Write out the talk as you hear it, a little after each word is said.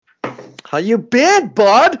How you been,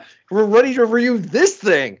 bud? We're ready to review this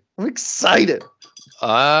thing. I'm excited.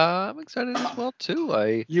 I'm excited as well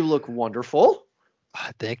too. You look wonderful.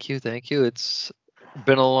 Thank you, thank you. It's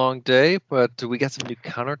been a long day, but we got some new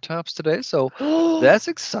countertops today, so that's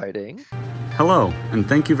exciting. Hello, and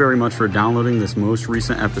thank you very much for downloading this most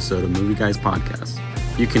recent episode of Movie Guys Podcast.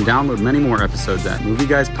 You can download many more episodes at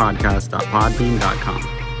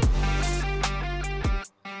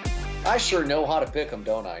movieguyspodcast.podbean.com. I sure know how to pick them,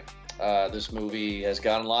 don't I? This movie has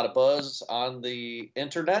gotten a lot of buzz on the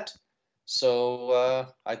internet, so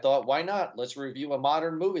I thought, why not? Let's review a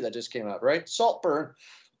modern movie that just came out, right? Saltburn.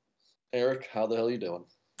 Eric, how the hell are you doing?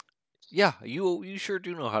 Yeah, you sure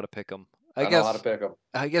do know how to pick them. I know how to pick them.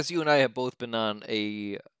 I guess you and I have both been on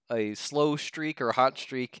a slow streak or a hot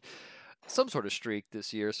streak, some sort of streak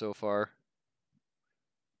this year so far.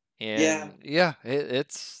 And yeah,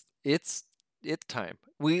 it's time.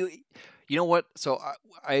 You know what? So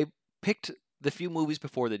I picked the few movies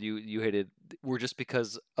before that you hated were just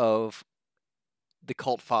because of the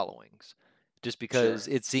cult followings. Just because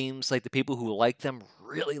it seems like the people who like them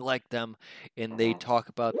really like them, and they talk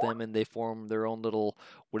about them, and they form their own little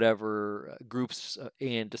whatever groups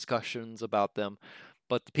and discussions about them.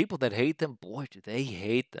 But the people that hate them, boy, do they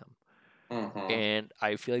hate them. And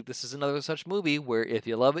I feel like this is another such movie where if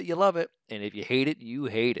you love it, you love it, and if you hate it, you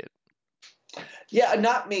hate it. Yeah,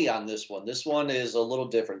 not me on this one. This one is a little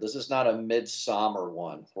different. This is not a Midsummer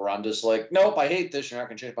one where I'm just like, nope, I hate this. You're not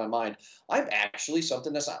going to change my mind. I'm actually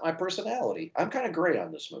something that's not my personality. I'm kind of great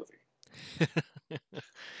on this movie.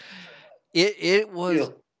 It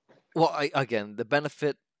was, well, again, the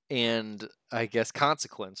benefit and I guess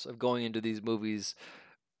consequence of going into these movies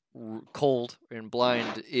cold and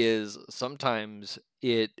blind is sometimes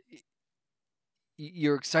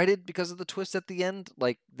you're excited because of the twist at the end.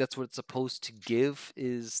 Like, that's what it's supposed to give,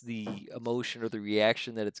 is the emotion or the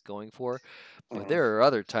reaction that it's going for. But there are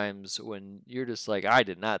other times when you're just like, I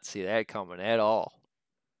did not see that coming at all.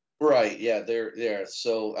 Right, yeah, there.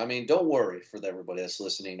 So, I mean, don't worry for everybody that's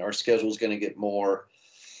listening. Our schedule is going to get more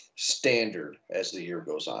standard as the year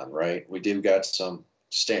goes on, right? We do got some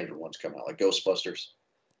standard ones coming out, like Ghostbusters.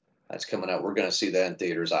 That's coming out. We're going to see that in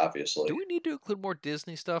theaters, obviously. Do we need to include more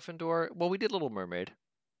Disney stuff into our... Well, we did Little Mermaid.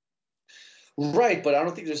 Right, but I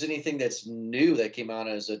don't think there's anything that's new that came out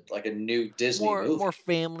as a new Disney movie. More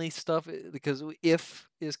family stuff, because If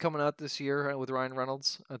is coming out this year with Ryan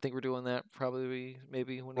Reynolds. I think we're doing that probably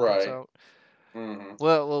maybe when it comes out.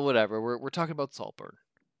 Well, whatever. We're talking about Saltburn.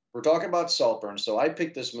 We're talking about Saltburn. So I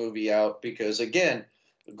picked this movie out because, again,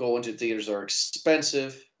 going to theaters are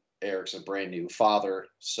expensive. Eric's a brand new father,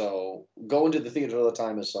 so going to the theater all the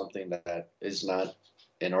time is something that is not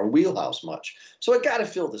in our wheelhouse much. So I got to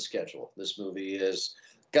fill the schedule. This movie has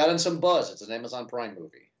gotten some buzz. It's an Amazon Prime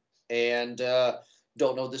movie. And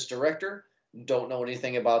don't know this director, don't know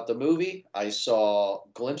anything about the movie. I saw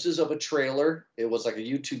glimpses of a trailer. It was like a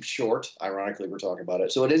YouTube short. Ironically, we're talking about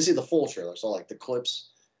it. So I didn't see the full trailer. So like the clips,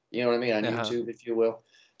 you know what I mean, on YouTube, if you will.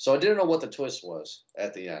 So I didn't know what the twist was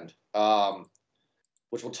at the end,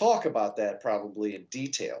 which we'll talk about that probably in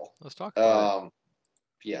detail. Let's talk about it.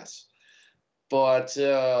 Yes. But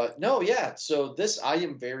no, yeah. So I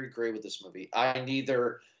am very great with this movie. I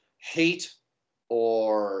neither hate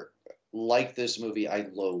or like this movie. I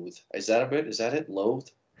loathe. Is that a bit? Is that it? Loathe?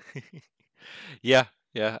 Yeah.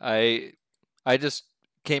 I just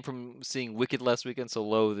came from seeing Wicked last weekend, so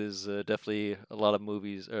loathe is definitely a lot of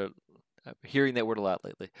movies. Hearing that word a lot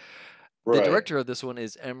lately. Right. The director of this one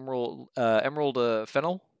is Emerald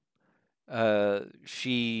Fennell.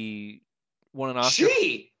 She won an Oscar.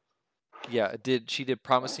 Yeah, she did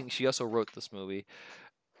Promising. She also wrote this movie.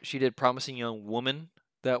 She did Promising Young Woman.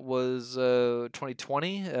 That was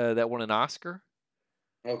 2020. That won an Oscar.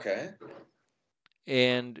 Okay.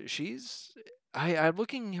 And I'm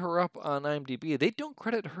looking her up on IMDb. They don't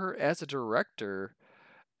credit her as a director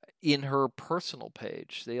in her personal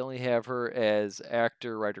page. They only have her as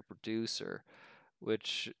actor, writer, producer,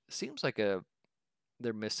 which seems like they're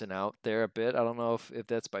missing out there a bit. I don't know if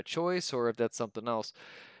that's by choice or if that's something else.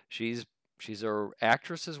 She's an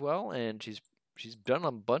actress as well, and she's done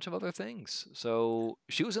a bunch of other things. So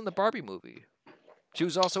she was in the Barbie movie. She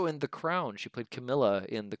was also in The Crown. She played Camilla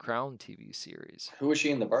in the Crown TV series. Who was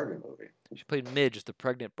she in the Barbie movie? She played Midge, the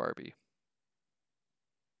pregnant Barbie.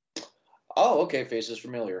 Oh, okay. Face is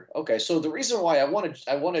familiar. Okay, so the reason why I want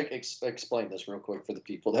to explain this real quick for the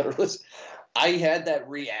people that are listening. I had that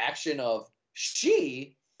reaction of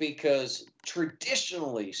she, because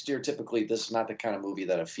traditionally, stereotypically, this is not the kind of movie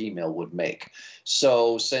that a female would make.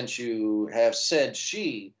 So since you have said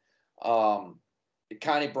she, it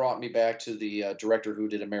kind of brought me back to the director who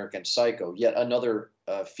did American Psycho, yet another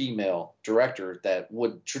female director that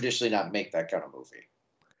would traditionally not make that kind of movie.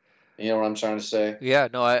 You know what I'm trying to say? Yeah,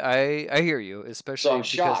 no, I hear you, So especially I'm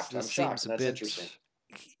because shocked. this I'm shocked, seems a and that's bit. interesting,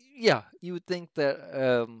 Yeah, you would think that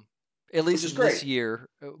at which least is in this great. year,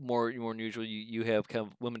 more unusual, you have kind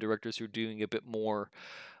of women directors who are doing a bit more.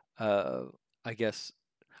 Uh, I guess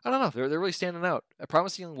I don't know. They're really standing out. A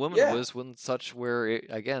Promising Young Woman Yeah, was one such where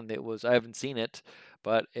again it was. I haven't seen it,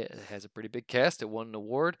 but it has a pretty big cast. It won an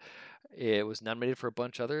award. It was nominated for a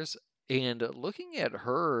bunch of others. And looking at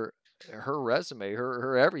her resume,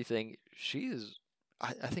 her everything, she's.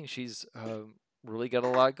 I think she's really got a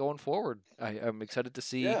lot going forward. I'm excited to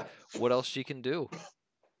see yeah. what else she can do.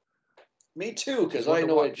 Me too, She's because one I to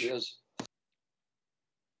know it watch. is.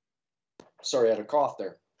 Sorry, I had a cough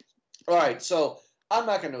there. All right, so I'm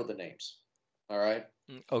not gonna know the names. All right.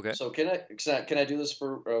 Okay. So can I do this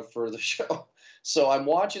for the show? So I'm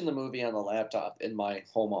watching the movie on the laptop in my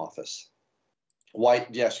home office.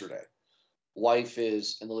 Yesterday, wife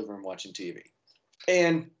is in the living room watching TV,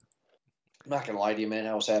 and I'm not gonna lie to you, man.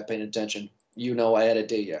 I was half paying attention. You know, I had a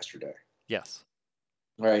day yesterday. Yes.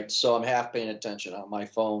 All right, so I'm half paying attention on my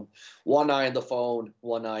phone. One eye on the phone,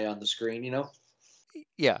 one eye on the screen. You know.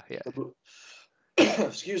 Yeah. Yeah.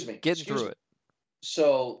 Excuse me. Getting Excuse through me. it.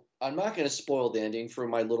 So I'm not going to spoil the ending for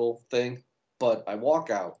my little thing, but I walk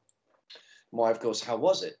out. My wife goes, "How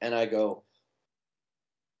was it?" And I go,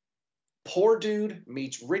 "Poor dude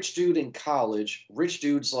meets rich dude in college. Rich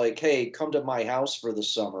dude's like, hey, come to my house for the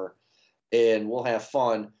summer and we'll have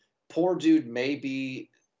fun. Poor dude may be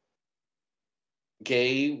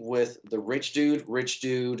gay with the rich dude. Rich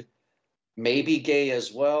dude may be gay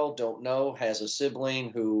as well. Don't know. Has a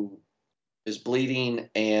sibling who is bleeding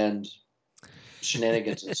and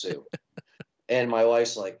shenanigans ensue." And my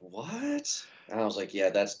wife's like, "What?" And I was like, "Yeah,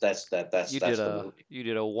 that's the movie." You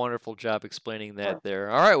did a wonderful job explaining All that right. there.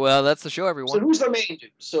 All right, well, that's the show, So everyone. who's the main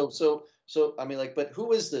dude? So I mean, like, but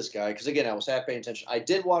who is this guy? Because again, I was half paying attention. I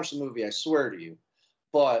did watch the movie, I swear to you.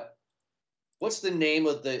 But what's the name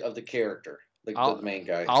of the character, the Ol- main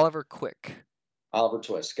guy? Oliver Quick. Oliver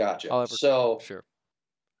Twist. Gotcha. Oliver, So sure.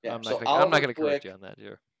 yeah, so I'm not Oliver gonna correct you Quick. on that.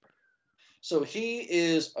 Here. So he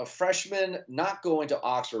is a freshman, not going to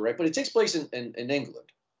Oxford, right? But it takes place in England.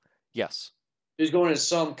 Yes, He's going to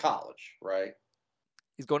some college, right?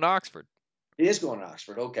 he's going to Oxford. He is going to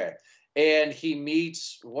Oxford. Okay. And he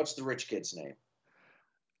meets, what's the rich kid's name?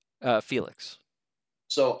 Felix.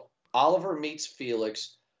 So Oliver meets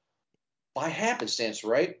Felix by happenstance,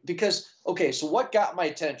 right? Because, okay, so what got my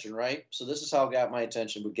attention, right? So this is how it got my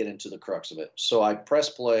attention. We'll get into the crux of it. So I press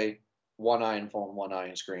play, one eye on phone, one eye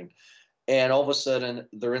on screen. And all of a sudden,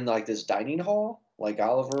 they're in like this dining hall. Like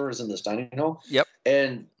Oliver is in this dining hall. Yep.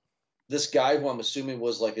 And this guy, who I'm assuming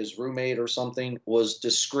was like his roommate or something, was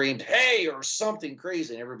just screamed, "Hey," or something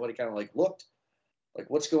crazy. And everybody kind of like looked, like,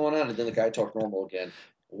 what's going on? And then the guy talked normal again.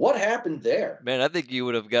 What happened there? Man, I think you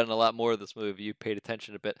would have gotten a lot more of this movie if you paid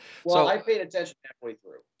attention a bit. Well, So, I paid attention halfway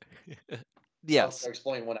through. yes, I'll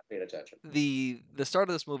explain when I paid attention. the start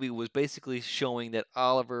of this movie was basically showing that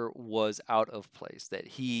Oliver was out of place. That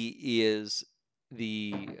he is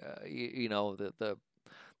the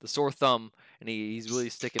sore thumb, and he's really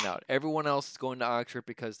sticking out. Everyone else is going to Oxford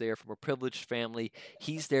because they are from a privileged family.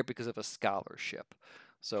 He's there because of a scholarship.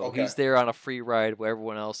 So Okay. he's there on a free ride where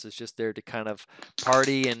everyone else is just there to kind of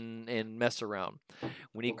party and mess around.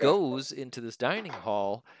 When he Okay. goes into this dining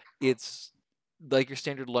hall, it's like your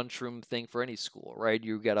standard lunchroom thing for any school, right?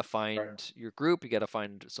 You got to find Right. your group, you got to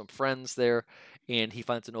find some friends there, and he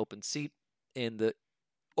finds an open seat. And the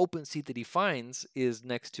open seat that he finds is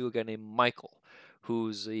next to a guy named Michael,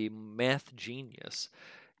 who's a math genius,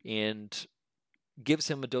 and gives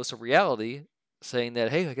him a dose of reality, saying that,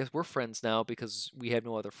 hey, I guess we're friends now because we have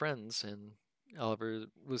no other friends. And Oliver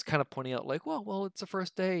was kind of pointing out, like, well, it's the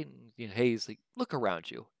first day. And hey, he's like, look around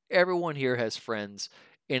you. Everyone here has friends,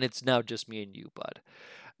 and it's now just me and you, bud.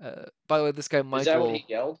 By the way, this guy Is that what Michael. he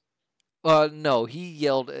yelled? No, he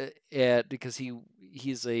yelled at because said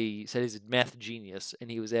he's a math genius, and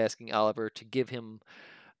he was asking Oliver to give him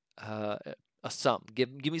uh, a sum. Give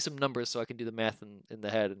me some numbers so I can do the math in the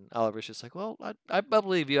head. And Oliver's just like, well, I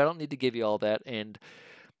believe you. I don't need to give you all that. And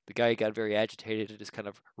the guy got very agitated and just kind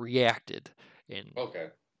of reacted and Okay.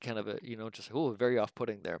 kind of just very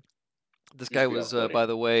off-putting there. This He's guy pretty was, off-putting. by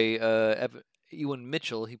the way, Ewan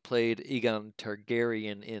Mitchell. He played Aegon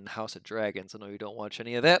Targaryen in House of Dragons. I know you don't watch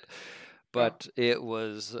any of that, No. but it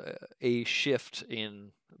was a shift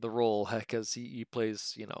in the role because he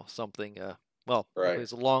plays, something. He Right.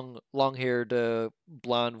 plays a long-haired,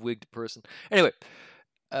 blonde wigged person. Anyway,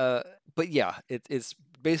 uh, but yeah, it's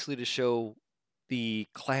basically to show the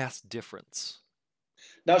class difference.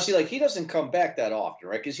 Now, see, like he doesn't come back that often,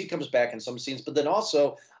 right? Because he comes back in some scenes, but then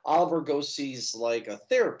also Oliver goes sees like a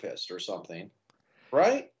therapist or something,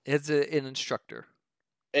 right? It's an instructor.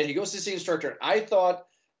 And he goes to see the instructor. And I thought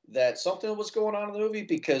that something was going on in the movie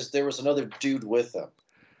because there was another dude with him.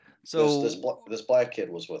 So This black kid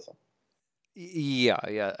was with him.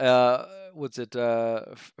 yeah. Was it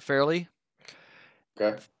Fairly?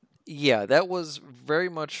 Okay. Yeah, that was very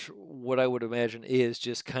much what I would imagine is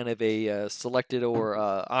just kind of a selected or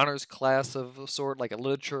honors class of a sort, like a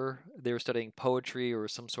literature. They were studying poetry or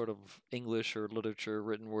some sort of English or literature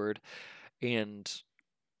written word, and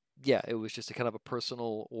yeah, it was just a kind of a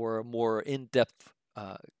personal or a more in-depth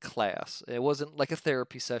class. It wasn't like a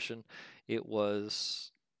therapy session. It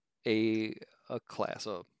was a class,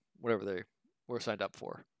 whatever they were signed up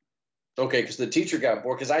for. Okay, because the teacher got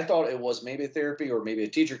bored. Because I thought it was maybe a therapy or maybe a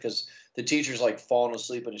teacher. Because the teacher's like falling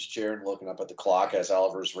asleep in his chair and looking up at the clock as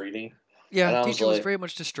Oliver's reading. Yeah, And the I teacher was was like, very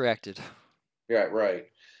much distracted. yeah, right.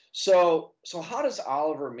 So how does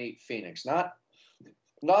Oliver meet Phoenix? Not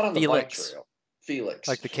on the bike Felix, trail. Felix.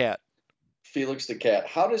 like the cat. Felix the cat.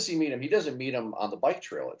 How does he meet him? He doesn't meet him on the bike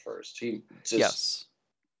trail at first. He just Yes.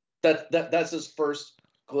 that's his first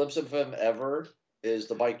glimpse of him ever is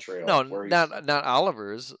the bike trail. No, where he's, not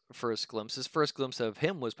Oliver's first glimpse. His first glimpse of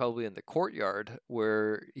him was probably in the courtyard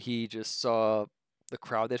where he just saw the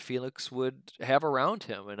crowd that Felix would have around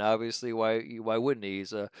him, and obviously why wouldn't he?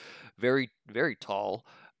 He's a very tall,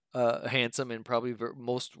 handsome, and probably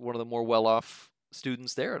one of the more well-off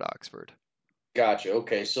students there at Oxford. Gotcha.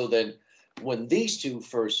 Okay, so then when these two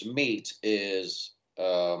first meet is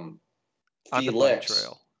On the bike Felix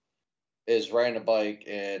trail. is riding a bike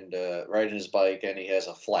and riding his bike and he has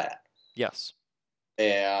a flat. Yes.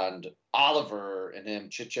 And Oliver and him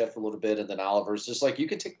chit chat for a little bit, and then Oliver's just like, "You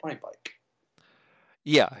can take my bike."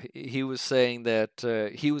 Yeah, he was saying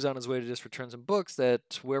that he was on his way to just return some books,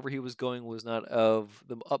 that wherever he was going was not of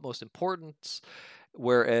the utmost importance,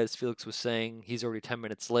 whereas Felix was saying he's already 10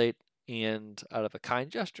 minutes late, and out of a kind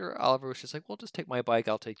gesture, Oliver was just like, well, just take my bike,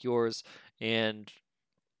 I'll take yours, and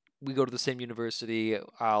we go to the same university,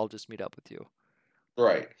 I'll just meet up with you.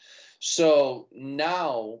 Right. So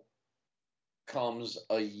now comes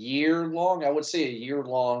a year-long, I would say a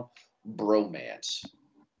year-long bromance.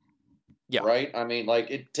 Yeah. Right? I mean, like,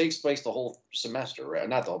 it takes place the whole semester, right?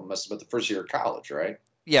 Not the whole semester, but the first year of college, right?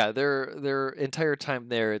 Yeah, their entire time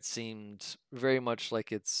there, it seemed very much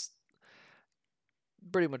like it's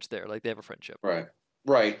pretty much there, like they have a friendship. Right.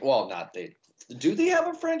 Right. Well, not they. Do they have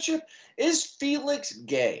a friendship? Is Felix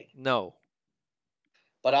gay? No.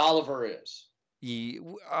 But Oliver is.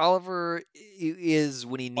 Oliver is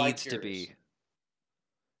when he needs to Bi-curious. be.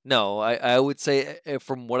 No, I would say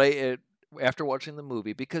from what after watching the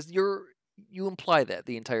movie, because you imply that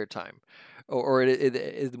the entire time, or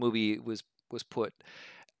the movie was put.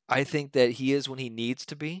 I think that he is when he needs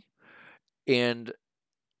to be, and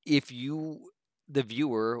if you, the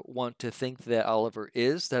viewer, want to think that Oliver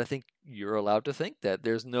is, that I think you're allowed to think that.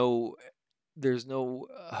 There's no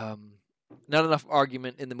not enough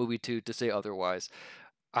argument in the movie to say otherwise.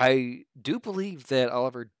 I do believe that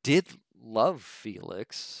Oliver did love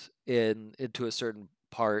Felix into a certain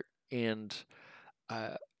part, and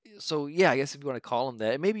uh, so yeah, I guess if you want to call him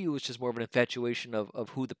that, maybe it was just more of an infatuation of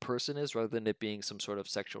who the person is rather than it being some sort of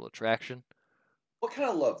sexual attraction. What kind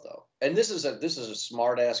of love, though? And this is a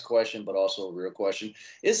smart ass question, but also a real question.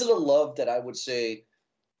 Is it a love that I would say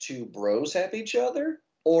two bros have each other,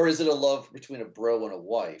 or is it a love between a bro and a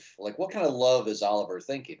wife? Like, what kind of love is Oliver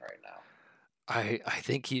thinking right now? I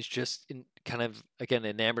think he's just kind of again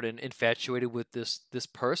enamored and infatuated with this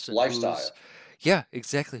person Lifestyle. Yeah,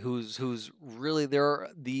 exactly. Who's really there are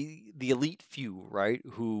the elite few, right?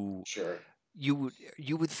 Who Sure. you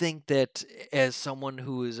would think that as someone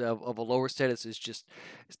who is of a lower status is just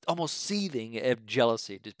almost seething of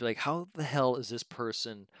jealousy. Just be like, how the hell is this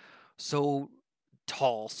person so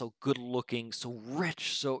tall, so good looking, so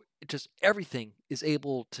rich, so just everything is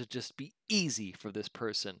able to just be easy for this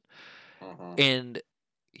person. And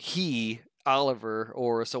Oliver,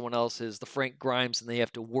 or someone else is the Frank Grimes, and they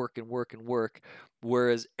have to work and work and work,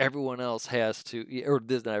 whereas everyone else has to, or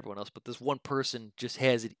this not everyone else, but this one person just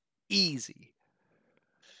has it easy.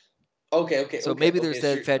 Okay. So maybe there's that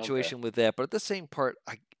Sure. infatuation with that, but at the same part,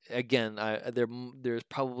 there's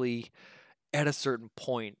probably at a certain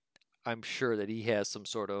point, I'm sure that he has some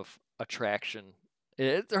sort of attraction.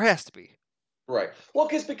 There has to be. Right. Well,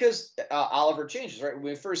 because Oliver changes, right? When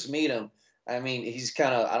we first meet him, I mean, he's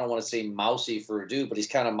kind of, I don't want to say mousy for a dude, but he's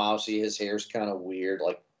kind of mousy. His hair's kind of weird,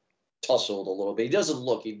 like tousled a little bit. He doesn't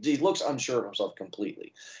look, he looks unsure of himself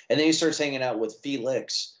completely. And then he starts hanging out with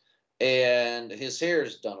Felix, and his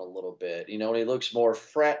hair's done a little bit, and he looks more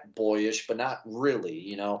frat boyish, but not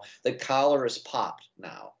really. The collar is popped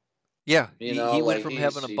now. Yeah, he went Like from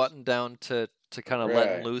having a he's button down to kind of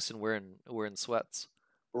letting right, loose and wearing sweats.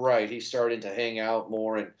 right. He's starting to hang out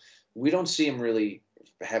more, and we don't see him really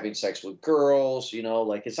having sex with girls.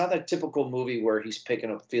 Like it's not that typical movie where he's picking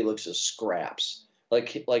up Felix's scraps.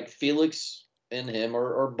 Like Felix and him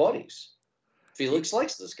are buddies. Y- Felix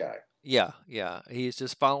likes this guy. Yeah, yeah. He's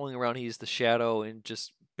just following around. He's the shadow and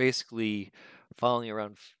just basically following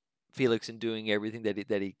around Felix and doing everything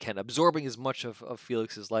that he can, absorbing as much of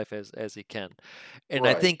Felix's life as he can. And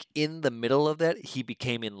I Right. think in the middle of that, he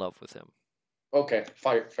became in love with him. Okay,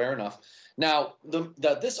 fair enough. Now,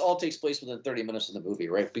 this all takes place within 30 minutes of the movie,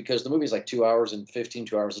 right? Because the movie is like 2 hours and 15,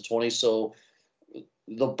 2 hours and 20. So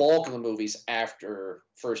the bulk of the movie's after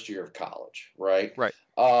first year of college, right? Right.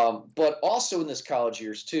 But also in this college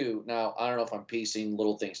years too. Now, I don't know if I'm piecing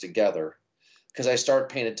little things together because I start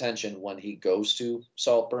paying attention when he goes to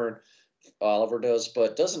Saltburn. Oliver does,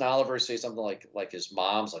 but doesn't Oliver say something like his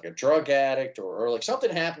mom's like a drug addict or like something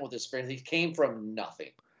happened with his family? He came from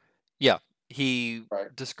nothing, Yeah. He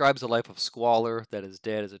right? describes a life of squalor, that his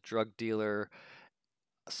dad is a drug dealer,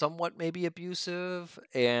 somewhat maybe abusive,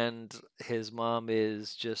 and his mom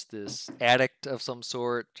is just this addict of some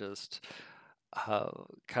sort, just uh,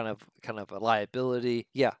 kind of a liability.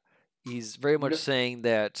 Yeah, he's very much No, saying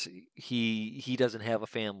that he doesn't have a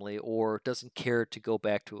family or doesn't care to go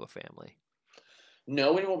back to a family.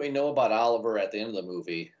 knowing what we know about Oliver at the end of the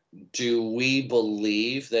movie, do we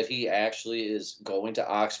believe that he actually is going to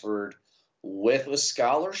Oxford with a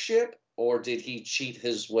scholarship, or did he cheat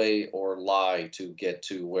his way or lie to get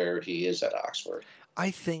to where he is at Oxford? I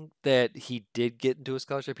think that he did get into a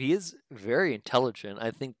scholarship. He is very intelligent. I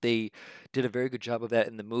think they did a very good job of that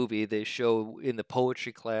in the movie. They show in the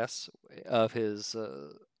poetry class of his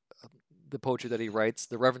the poetry that he writes,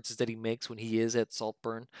 the references that he makes when he is at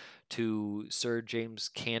Saltburn to Sir James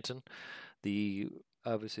Canton, the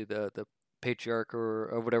obviously the patriarch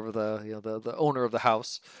or whatever the owner of the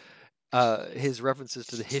house. His references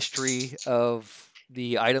to the history of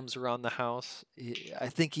the items around the house. I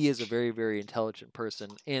think he is a very, very intelligent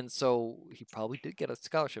person, and so he probably did get a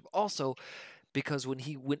scholarship. Also, because when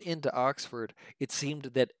he went into Oxford, it seemed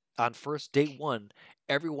that on first day one,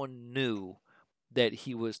 everyone knew that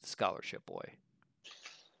he was the scholarship boy.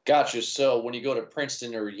 Gotcha. So when you go to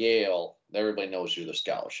Princeton or Yale, everybody knows you're the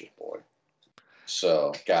scholarship boy.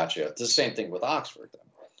 So gotcha. It's the same thing with Oxford then.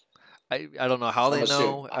 I don't know how I'm they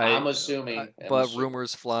assuming. know. I'm assuming. I'm But assuming.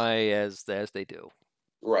 rumors fly as they do.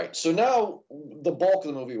 Right. So now the bulk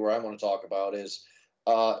of the movie where I want to talk about is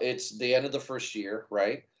it's the end of the first year,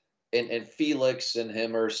 right? And Felix and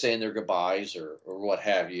him are saying their goodbyes or what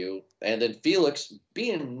have you. And then Felix,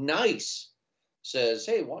 being nice, says,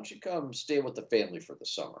 "Hey, why don't you come stay with the family for the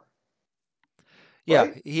summer?" Yeah,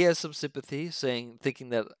 Right? he has some sympathy, thinking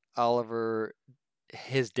that Oliver,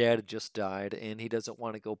 his dad had just died, and he doesn't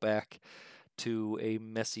want to go back to a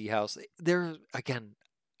messy house. There again,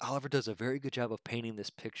 Oliver does a very good job of painting this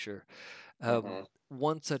picture. Mm-hmm.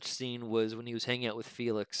 One such scene was when he was hanging out with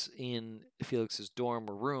Felix in Felix's dorm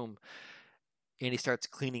or room, and he starts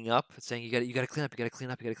cleaning up, saying, you got to clean up, you got to clean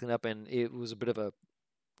up, you got to clean up," and it was a bit of a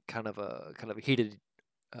kind of a heated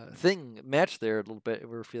thing match there a little bit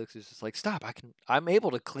where Felix is just like, "Stop! I'm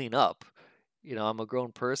able to clean up. I'm a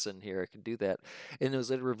grown person here. I can do that." And it was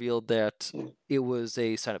later revealed that it was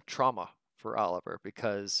a sign of trauma for Oliver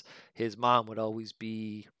because his mom would always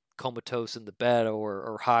be comatose in the bed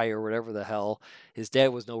or high or whatever the hell. His dad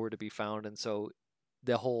was nowhere to be found, and so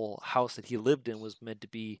the whole house that he lived in was meant to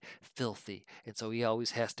be filthy, and so he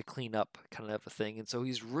always has to clean up, kind of a thing. And so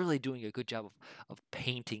he's really doing a good job of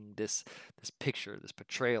painting this picture, this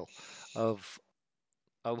portrayal of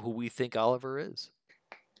who we think Oliver is.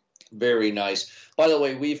 Very nice. By the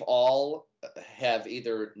way, we've all have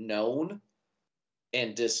either known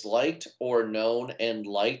and disliked or known and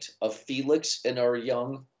liked of Felix in our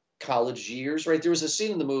young college years, right? There was a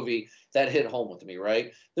scene in the movie that hit home with me,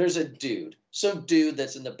 right? There's some dude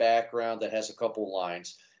that's in the background that has a couple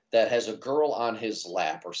lines that has a girl on his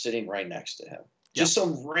lap or sitting right next to him. Yeah. Just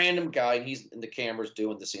some random guy, and he's in the cameras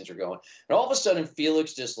doing the scenes are going. And all of a sudden,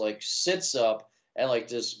 Felix just like sits up and like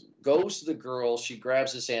just goes to the girl. She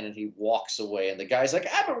grabs his hand and he walks away. And the guy's like,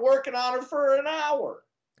 "I've been working on her for an hour."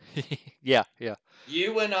 Yeah.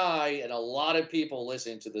 You and I and a lot of people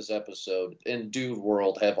listening to this episode in dude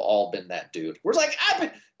world have all been that dude. We're like,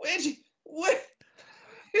 what?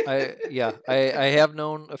 I have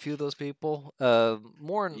known a few of those people.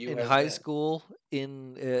 More You in have high been. school,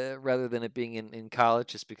 in rather than it being in college,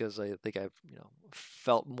 just because I think I've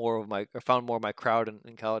felt more of my or found more of my crowd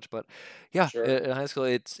in college. But yeah, Sure. in high school,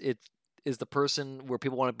 it is the person where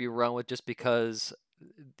people want to be around with just because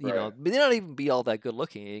Right. they may not even be all that good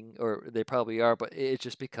looking, or they probably are, but it's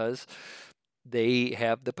just because they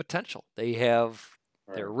have the potential. They're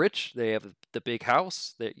Right. rich. They have the big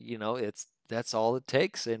house. That that's all it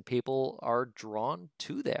takes, and people are drawn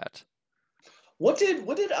to that. What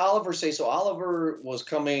did Oliver say? So Oliver was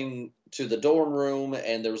coming to the dorm room,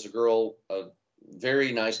 and there was a girl, a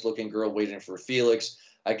very nice looking girl, waiting for Felix.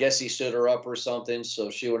 I guess he stood her up or something, so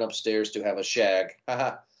she went upstairs to have a shag.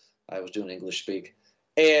 Haha, I was doing English speak,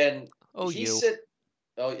 and Oh, he you. said,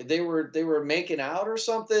 "Oh, they were making out or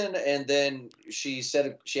something." And then she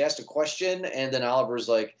asked a question, and then Oliver's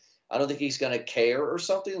like, "I don't think he's gonna care" or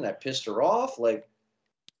something. And that pissed her off. Like,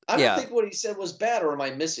 I don't Yeah. think what he said was bad, or am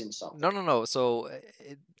I missing No, something? no, no. So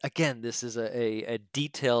again, this is a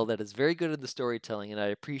detail that is very good in the storytelling, and I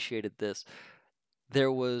appreciated this.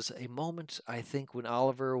 There was a moment, I think, when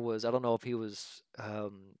Oliver was, I don't know if he was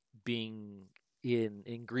being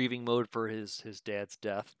in grieving mode for his dad's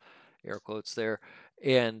death, air quotes there,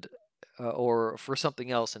 and or for something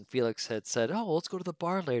else, and Felix had said, "Oh, well, let's go to the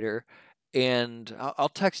bar later, and I'll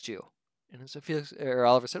text you." And so Felix or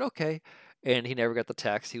Oliver said, "Okay," and he never got the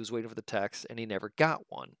text. He was waiting for the text, and he never got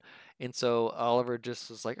one. And so Oliver just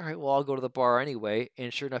was like, "All right, well, I'll go to the bar anyway."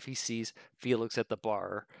 And sure enough, he sees Felix at the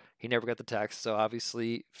bar. He never got the text, so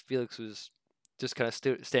obviously Felix was just kind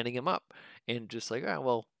of standing him up and just like, "Ah,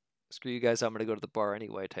 well, screw you guys, I'm gonna go to the bar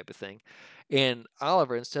anyway," type of thing. And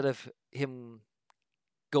Oliver, instead of him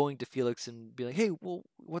going to Felix and being like, "Hey, well,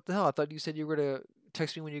 what the hell? I thought you said you were gonna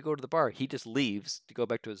text me when you go to the bar." He just leaves to go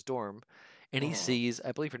back to his dorm, and he Oh. sees,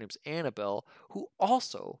 I believe her name's Annabelle, who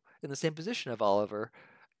also in the same position of Oliver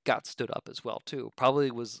got stood up as well too.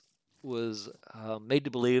 Probably was made to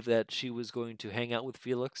believe that she was going to hang out with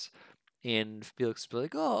Felix, and Felix was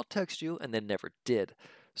like, "Oh, I'll text you," and then never did. Oh.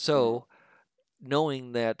 So,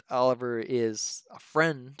 knowing that Oliver is a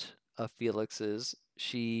friend of Felix's,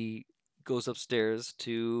 she goes upstairs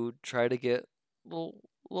to try to get a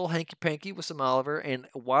little hanky panky with some Oliver, and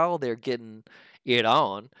while they're getting it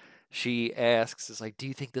on, she asks, "Is like, do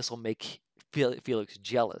you think this will make Felix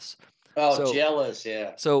jealous?" Oh, So, jealous,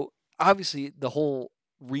 yeah. so obviously the whole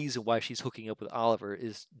reason why she's hooking up with Oliver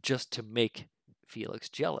is just to make Felix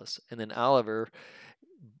jealous, and then Oliver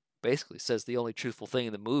basically says the only truthful thing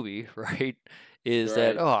in the movie, right, is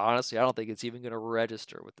that, Right, "Oh, honestly, I don't think it's even going to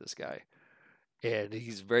register with this guy." And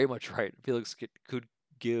he's very much right. Felix could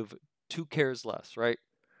give two cares less, right?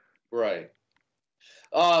 right.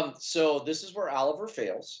 So this is where Oliver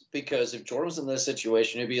fails because if Jordan was in this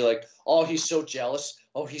situation, he'd be like, "Oh, he's so jealous.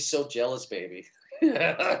 Oh, he's so jealous, baby." You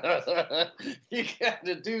got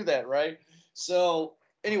to do that, right? So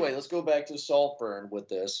anyway, let's go back to Saltburn with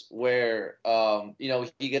this, where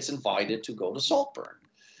he gets invited to go to Saltburn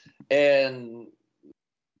and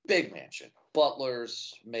big mansion,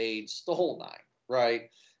 butlers, maids, the whole nine, right?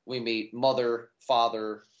 We meet mother,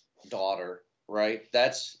 father, daughter, right?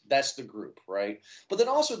 That's the group, right? But then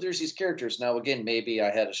also there's these characters. Now again, maybe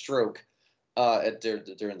I had a stroke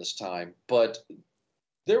during this time, but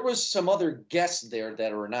there was some other guests there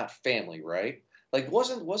that are not family, right? Like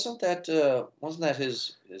wasn't that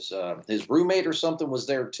his roommate or something was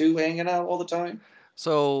there too, hanging out all the time?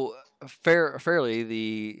 So fairly,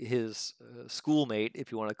 the his schoolmate,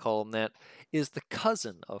 if you want to call him that, is the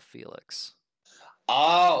cousin of Felix.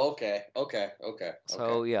 Oh, okay.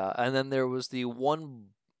 So yeah, and then there was the one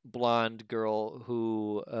blonde girl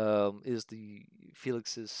who is the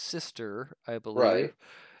Felix's sister, I Right, believe.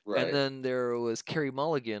 And right. then there was Carrie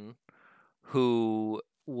Mulligan, who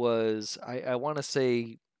was, I want to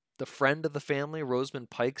say, the friend of the family, Rosamund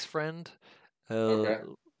Pike's friend, uh, Okay.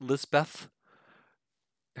 Lisbeth,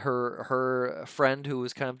 her friend who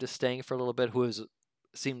was kind of just staying for a little bit, who was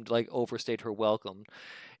seemed like overstayed her welcome.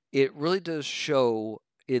 It really does show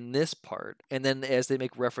in this part, and then as they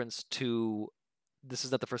make reference to, this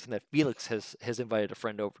is not the first time that Felix has invited a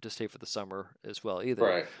friend over to stay for the summer as well either,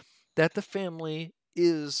 Right. that the family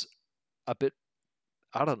is a bit,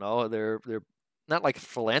 I don't know, they're not like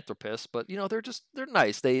philanthropists, but they're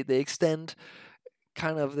nice. They extend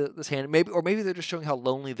kind of this hand, maybe they're just showing how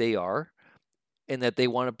lonely they are, and that they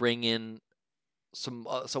want to bring in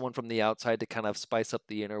someone from the outside to kind of spice up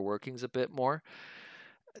the inner workings a bit more.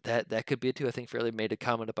 That could be it too. I think Fairley made a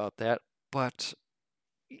comment about that, but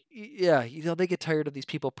yeah, they get tired of these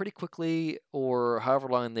people pretty quickly, or however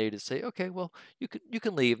long they just say, "Okay, well, you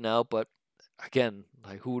can leave now." But again,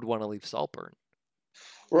 like, who would want to leave Saltburn?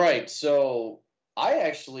 Right. So I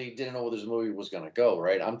actually didn't know where this movie was going to go.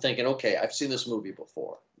 Right. I'm thinking, okay, I've seen this movie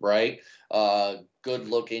before. Right.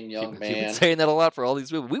 Good-looking young You've been man. saying that a lot for all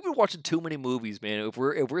these movies. We've been watching too many movies, man. If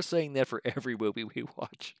we're saying that for every movie we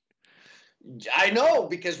watch. I know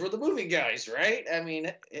because we're the movie guys, right? I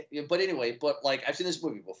mean, but anyway, but like I've seen this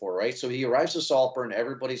movie before, right? So he arrives to Saltburn,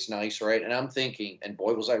 everybody's nice, right? And I'm thinking, and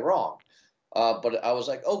boy, was I wrong. But I was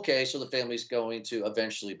like, okay, so the family's going to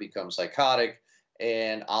eventually become psychotic,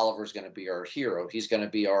 and Oliver's going to be our hero. He's going to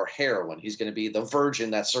be our heroine. He's going to be the virgin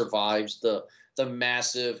that survives the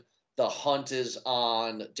massive, the hunt is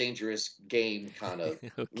on, dangerous game kind of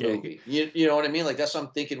Okay. movie. You know what I mean? Like that's what I'm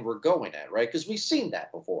thinking we're going at, right? Because we've seen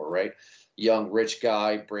that before, right? Young rich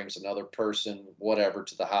guy brings another person, whatever,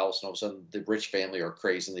 to the house, and all of a sudden the rich family are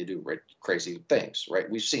crazy and they do crazy things, right?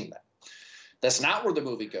 We've seen that. That's not where the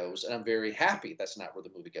movie goes, and I'm very happy that's not where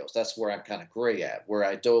the movie goes. That's where I'm kind of gray at, where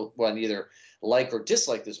I don't, well, I either like or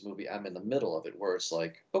dislike this movie. I'm in the middle of it, where it's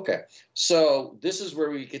like, okay, so this is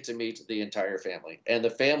where we get to meet the entire family, and the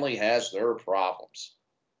family has their problems,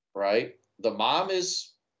 right? The mom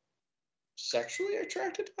is sexually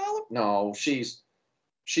attracted to Oliver. No,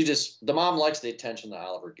 the mom likes the attention that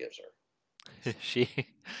Oliver gives her. she she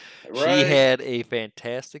Right. had a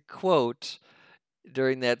fantastic quote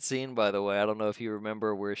during that scene, by the way. I don't know if you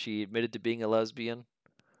remember where she admitted to being a lesbian,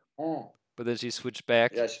 Oh. but then she switched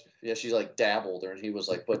back. Yeah, she like dabbled, and he was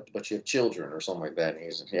like, "But you have children or something like that." And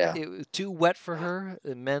he's yeah, It was too wet for her.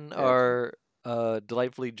 Men yeah, are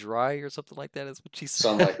delightfully dry, or something like that, is what she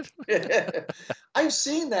something said. like. I've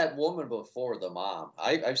seen that woman before, the mom.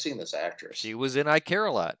 I've seen this actress. She was in I Care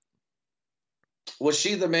a Lot. Was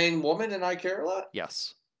she the main woman in I Care a Lot?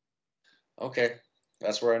 Yes. Okay,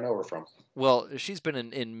 that's where I know her from. Well, she's been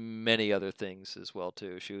in many other things as well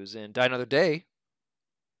too. She was in Die Another Day.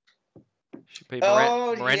 She played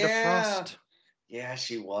Oh Miranda yeah, Frost. yeah,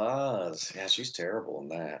 she was. Yeah, she's terrible in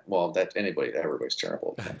that. Well, everybody's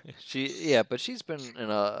terrible. In that. But she's been in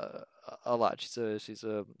a lot. She's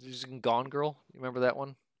in Gone Girl. You remember that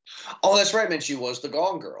one? Oh, that's right, man. She was the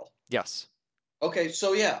Gone Girl. Yes. Okay,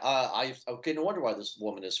 so yeah, okay. No wonder why this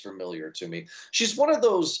woman is familiar to me. She's one of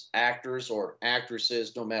those actors or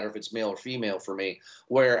actresses, no matter if it's male or female, for me,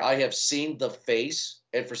 where I have seen the face,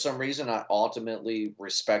 and for some reason, I ultimately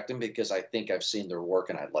respect them because I think I've seen their work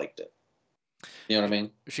and I liked it. You know what I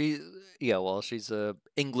mean? She's a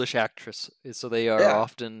English actress, so they are Yeah,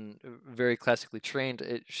 often very classically trained.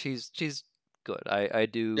 She's good. I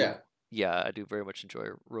do. yeah. Yeah, I do very much enjoy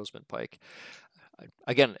Rosamund Pike.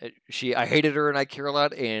 Again, I hated her in I Care a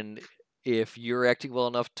Lot, and if you're acting well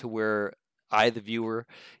enough to where I, the viewer,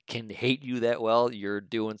 can hate you that well, you're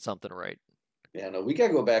doing something right. Yeah, no, we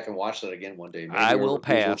gotta go back and watch that again one day. I Maybe will our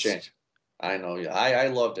views will pass. change. I know, yeah, I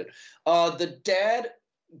loved it. The dad.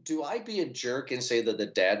 Do I be a jerk and say that the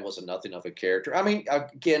dad was a nothing of a character? I mean,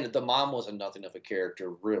 again, the mom was a nothing of a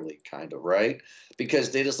character, really, kind of, right?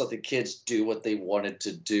 Because they just let the kids do what they wanted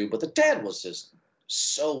to do, but the dad was just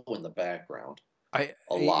so in the background I,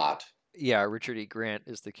 a I lot. Yeah, Richard E. Grant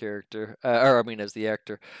is the character, or I mean, as the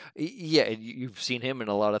actor. Yeah, and you've seen him in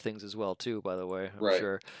a lot of things as well too, by the way, I'm Right.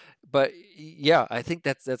 sure. But yeah, I think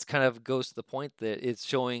that's kind of goes to the point that it's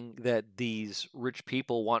showing that these rich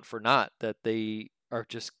people want for naught, that they are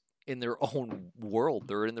just in their own world.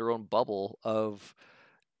 They're in their own bubble of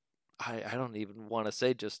I don't even want to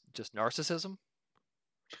say just narcissism.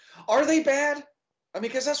 Are they bad? I mean,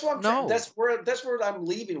 because that's what I'm trying. No, That's where I'm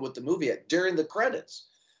leaving with the movie at during the credits.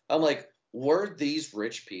 I'm like, were these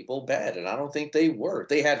rich people bad? And I don't think they were.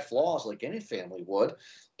 They had flaws like any family would,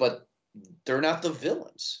 but they're not the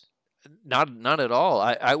villains. not at all.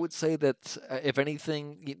 I would say that if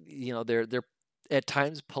anything, they're at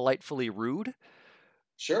times politely rude.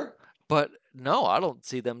 Sure. But no, I don't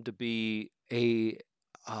see them to be an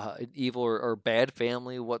evil or bad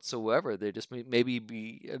family whatsoever. They just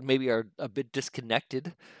maybe are a bit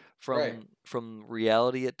disconnected Right. from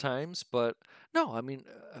reality at times. But no, I mean,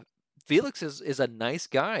 Felix is a nice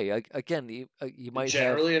guy. Again, you might have.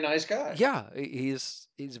 Generally a nice guy. Yeah, he's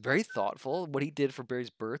very thoughtful. What he did for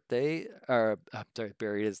Barry's birthday, or I'm sorry,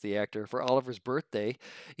 Barry is the actor for Oliver's birthday,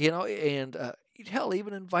 and hell,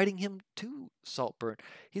 even inviting him to Saltburn.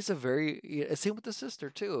 He's a same with the sister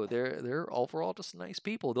too. They're overall just nice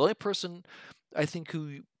people. The only person I think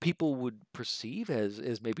who people would perceive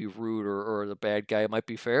as maybe rude or the bad guy might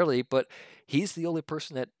be Fairley, but he's the only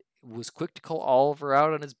person that was quick to call Oliver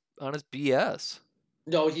out on his BS.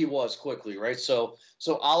 No, he was quickly, right? So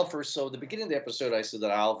Oliver, so the beginning of the episode, I said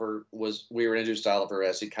that we were introduced to Oliver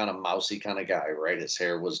as a kind of mousy kind of guy, right? His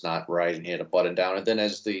hair was not right and he had a button down. And then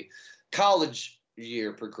as the college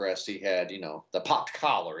year progressed, he had, the popped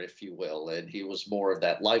collar, if you will, and he was more of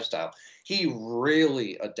that lifestyle. He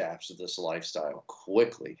really adapts to this lifestyle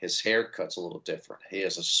quickly. His haircut's a little different. He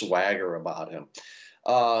has a swagger about him.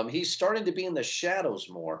 He's starting to be in the shadows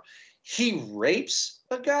more. He rapes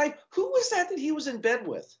a guy. Who was that he was in bed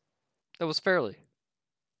with? That was Fairley.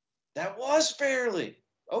 That was Fairley.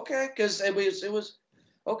 Okay, because it was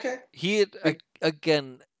okay. He had,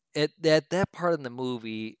 again, at that part in the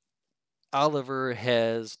movie, Oliver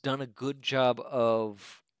has done a good job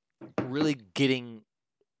of really getting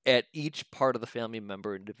at each part of the family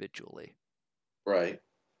member individually. Right.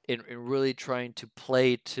 And really trying to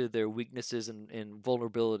play to their weaknesses and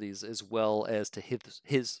vulnerabilities as well as to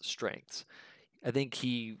his strengths. I think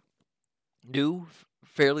he knew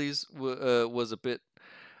Fairley's was a bit,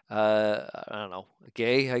 I don't know,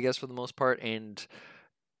 gay, I guess, for the most part, and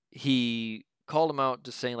he called him out,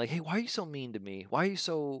 just saying like, "Hey, why are you so mean to me? Why are you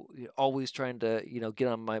so always trying to get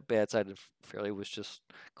on my bad side?" And Fairley was just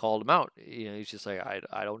called him out. He's just like,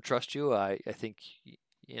 "I don't trust you. I think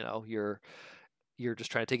you're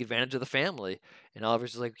just trying to take advantage of the family." And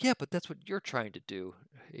Oliver's just like, "Yeah, but that's what you're trying to do."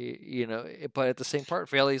 But at the same part,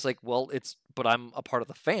 Fairley's like, "Well, but I'm a part of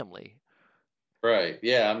the family." Right.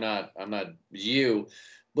 Yeah, I'm not you.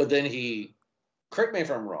 But then correct me if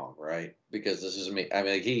I'm wrong, right? Because this is me. I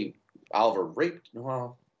mean, Oliver raped.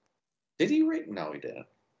 Well, did he rape? No, he didn't.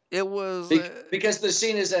 It was Because the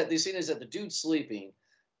the dude's sleeping,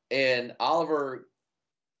 and Oliver,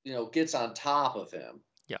 gets on top of him,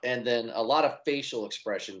 yeah. and then a lot of facial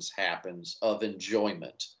expressions happens of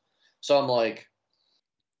enjoyment. So I'm like,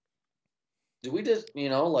 do we just,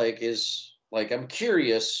 I'm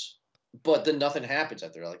curious, but then nothing happens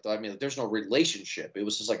out there. Like, I mean, there's no relationship. It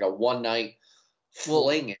was just like a one night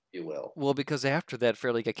fling, if you will. Well, because after that,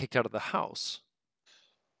 Fairley got kicked out of the house.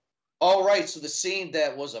 All right. So the scene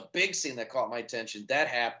that was a big scene that caught my attention,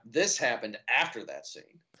 this happened after that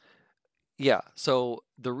scene. Yeah. So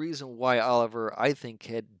the reason why Oliver, I think,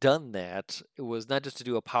 had done that, it was not just to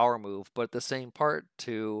do a power move, but at the same part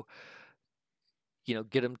to,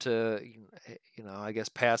 get him to, I guess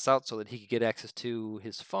pass out so that he could get access to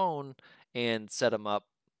his phone and set him up.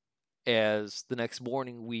 As the next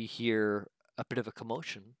morning we hear a bit of a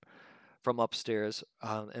commotion from upstairs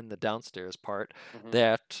in the downstairs part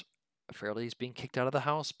that Fairley's being kicked out of the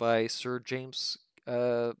house by Sir James.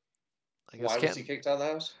 I guess Why was he kicked out of the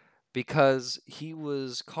house? Because he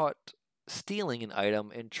was caught stealing an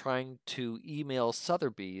item and trying to email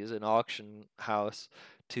Sotheby's, an auction house,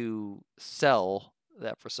 to sell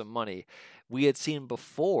that for some money. We had seen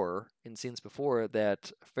in scenes before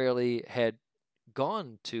that Fairley had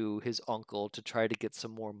gone to his uncle to try to get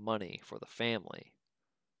some more money for the family.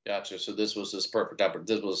 Gotcha. So this was this perfect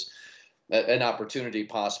opportunity. This was an opportunity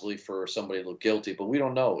possibly for somebody to look guilty, but we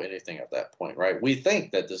don't know anything at that point, right? We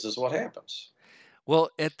think that this is what happens. Well,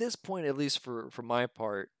 at this point, at least for my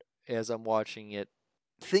part, as I'm watching it,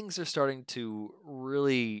 things are starting to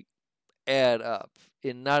really add up,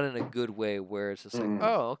 not in a good way, where it's just like,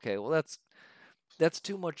 oh, okay, well that's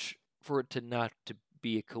too much for it to not to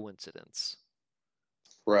be a coincidence.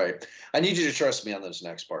 Right. I need you to trust me on this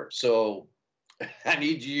next part. So I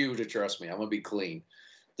need you to trust me. I'm gonna be clean.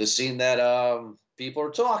 The scene that people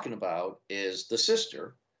are talking about is the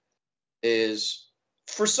sister is,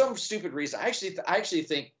 for some stupid reason. I actually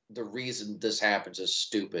think the reason this happens is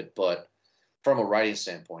stupid, but from a writing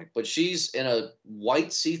standpoint. But she's in a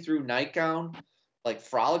white see-through nightgown, like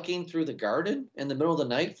frolicking through the garden in the middle of the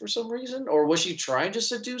night for some reason. Or was she trying to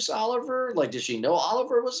seduce Oliver? Like, did she know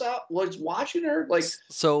Oliver was watching her? Like,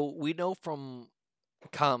 so we know from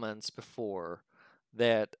comments before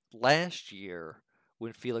that last year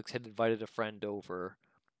when Felix had invited a friend over,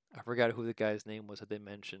 I forgot who the guy's name was that they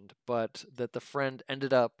mentioned, but that the friend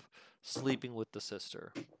ended up sleeping with the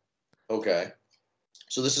sister. Okay.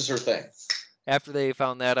 So this is her thing. After they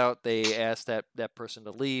found that out, they asked that person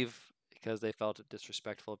to leave because they felt it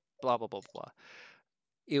disrespectful, blah, blah, blah, blah.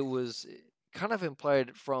 It was kind of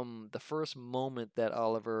implied from the first moment that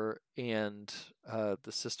Oliver and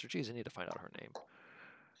the sister, geez, I need to find out her name.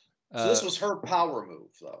 So this was her power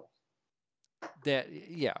move, though. That,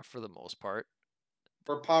 yeah, for the most part.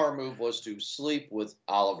 Her power move was to sleep with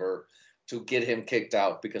Oliver to get him kicked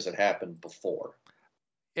out because it happened before.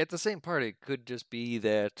 At the same part, it could just be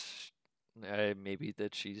that maybe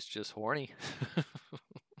that she's just horny.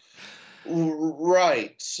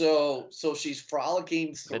 Right. So she's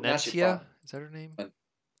frolicking. Venetia? Is that her name?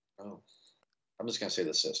 Oh, I'm just gonna say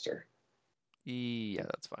the sister. Yeah,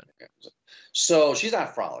 that's fine. So she's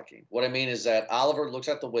not frolicking. What I mean is that Oliver looks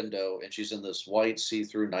out the window and she's in this white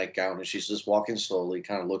see-through nightgown and she's just walking slowly,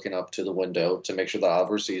 kind of looking up to the window to make sure that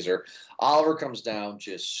Oliver sees her. Oliver comes down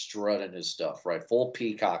just strutting his stuff, right? Full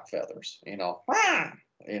peacock feathers, he's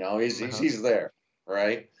there,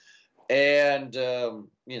 right? And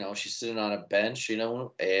she's sitting on a bench,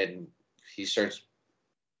 and he starts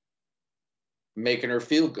making her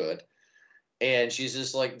feel good. And she's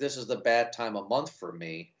just like, this is the bad time of month for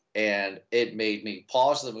me. And it made me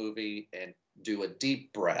pause the movie and do a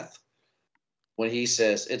deep breath when he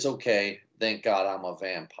says, it's okay. Thank God I'm a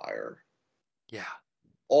vampire. Yeah.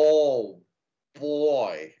 Oh,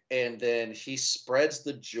 boy. And then he spreads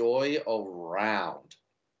the joy around.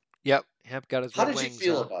 Yep. Got his How Red did you Wings,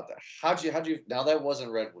 feel about that? How'd you, now that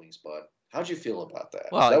wasn't Red Wings, but how'd you feel about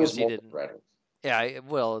that? Well, I that guess was he more didn't. Red Wings. Yeah,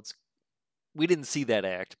 we didn't see that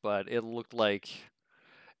act, but it looked like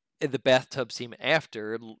in the bathtub scene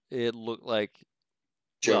after, it looked like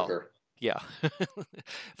Joker. Well, yeah.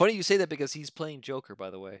 Funny you say that because he's playing Joker, by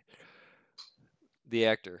the way, the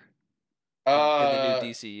actor in the new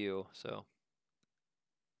DCU. So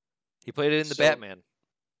he played it in the Batman.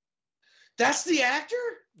 That's the actor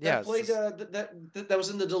Yeah, that played that was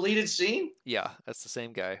in the deleted scene. Yeah, that's the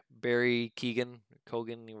same guy, Barry Cogan,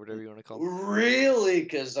 whatever you want to call him. Really?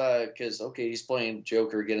 Because he's playing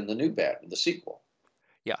Joker again in the new Batman, the sequel.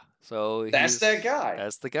 Yeah, so that's that guy.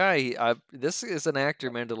 That's the guy. This is an actor,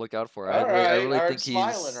 man, to look out for. I really think he's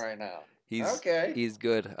smiling right now. He's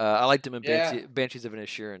good. I liked him in Banshees of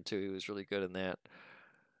Inisherin too. He was really good in that.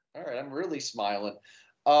 All right, I'm really smiling.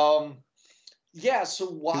 Yeah. So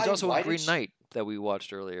why? He was also in Green Knight that we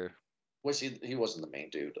watched earlier. Was he? He wasn't the main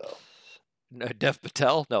dude though. No, Dev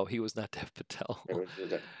Patel? No, he was not Dev Patel.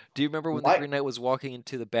 Do you remember when the Green Knight was walking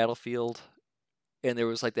into the battlefield, and there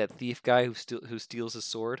was like that thief guy who steals his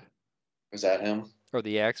sword? Is that him? Or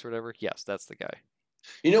the axe, or whatever? Yes, that's the guy.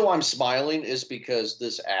 You know why I'm smiling is because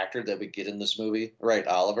this actor that we get in this movie, right,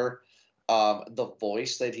 Oliver, the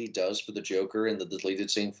voice that he does for the Joker in the deleted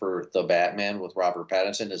scene for the Batman with Robert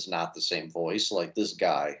Pattinson is not the same voice. Like this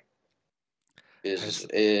guy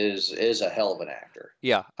is a hell of an actor.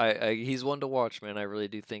 Yeah, he's one to watch, man. I really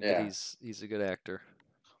do think that he's a good actor.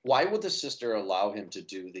 Why would the sister allow him to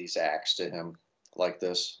do these acts to him like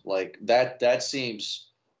this? Like that seems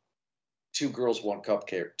two girls, one cup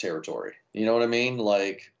territory. You know what I mean?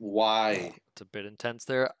 Like, why? It's a bit intense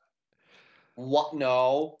there. What?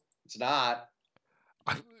 No, it's not.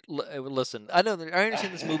 Listen, I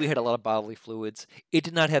understand this movie had a lot of bodily fluids. It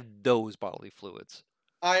did not have those bodily fluids.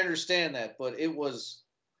 I understand that, but it was.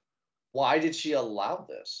 Why did she allow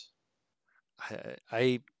this?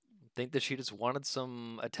 I think that she just wanted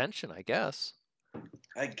some attention, I guess.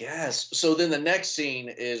 I guess. So then the next scene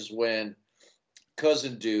is when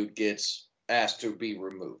cousin dude gets asked to be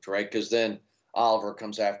removed, right? Because then Oliver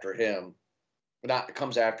comes after him. Not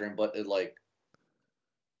comes after him, but it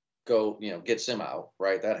gets him out,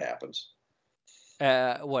 right? That happens.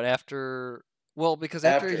 What after? Well, because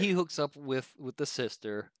after he hooks up with the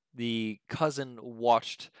sister, the cousin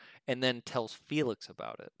watched and then tells Felix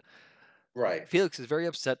about it. Right. Felix is very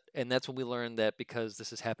upset, and that's when we learn that because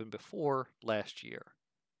this has happened before last year.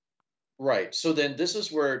 Right. So then this is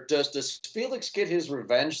where does Felix get his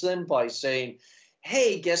revenge then by saying,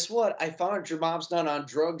 hey, guess what? I found out your mom's not on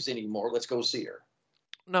drugs anymore. Let's go see her.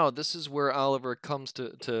 No, this is where Oliver comes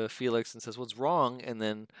to Felix and says, what's wrong? And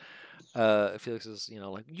then Felix is,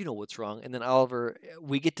 like, you know what's wrong. And then Oliver,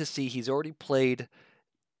 we get to see he's already played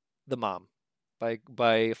the mom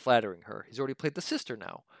by flattering her. He's already played the sister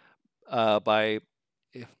now by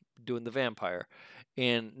doing the vampire.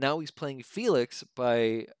 And now he's playing Felix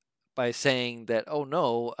by saying that, oh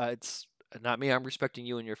no, it's not me. I'm respecting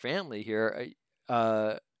you and your family here.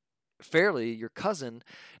 Fairly, your cousin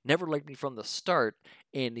never liked me from the start,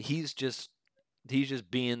 and he's just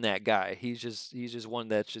being that guy. He's just one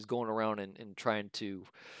that's just going around and trying to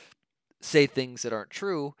say things that aren't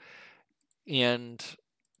true. And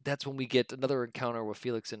that's when we get another encounter with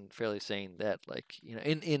Felix and Fairly saying that, like,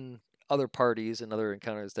 in other parties and other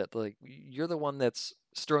encounters, that like, you're the one that's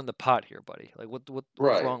stirring the pot here, buddy. Like, what's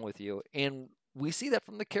wrong with you? And we see that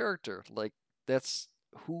from the character. Like, that's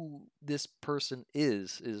who this person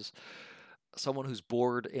is someone who's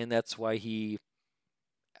bored, and that's why he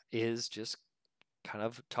is just kind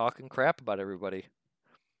of talking crap about everybody.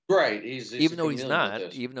 Right. Even though he's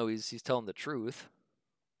not, even though he's telling the truth.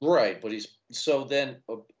 Right, but this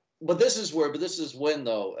is when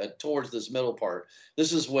though, towards this middle part,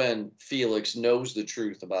 this is when Felix knows the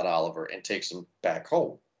truth about Oliver and takes him back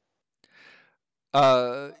home.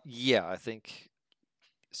 Yeah, I think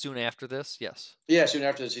Soon after this, yes. Yeah, soon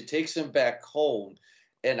after this, he takes him back home,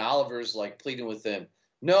 and Oliver's like pleading with him.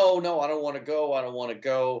 No, no, I don't want to go. I don't want to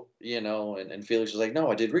go. And Felix is like,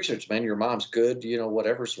 no, I did research, man. Your mom's good,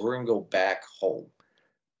 whatever. So we're gonna go back home.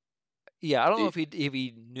 Yeah, I don't know if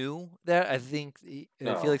he knew that. I think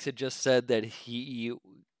No. Felix had just said that he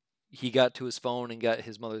got to his phone and got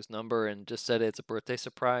his mother's number and just said it's a birthday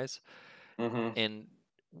surprise. Mm-hmm. And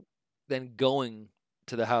then going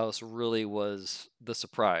to the house really was the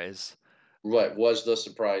surprise. What was the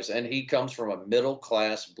surprise? And he comes from a middle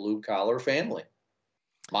class blue collar family.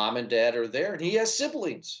 Mom and dad are there, and he has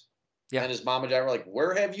siblings. Yeah. And his mom and dad were like,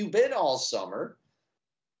 "Where have you been all summer?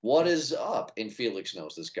 What is up?" And Felix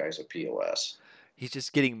knows this guy's a POS. He's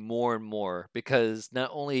just getting more and more because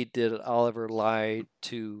not only did Oliver lie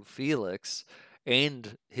to Felix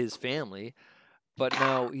and his family, but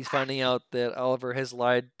now he's finding out that Oliver has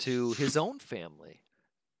lied to his own family.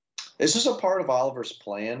 Is this a part of Oliver's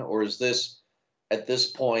plan, or is this, at this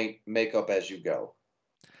point, make up as you go?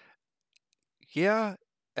 Yeah,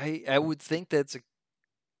 I would think that's a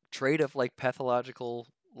trait of like pathological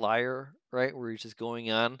liar, right? Where he's just going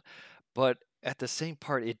on. But at the same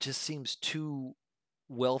part, it just seems too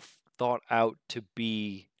well thought out to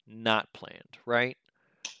be not planned, right?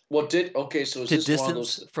 Well, okay, so is To this one of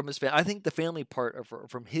distance those? from his family. I think the family part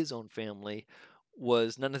from his own family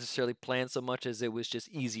was not necessarily planned so much as it was just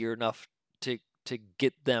easier enough to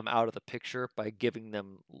get them out of the picture by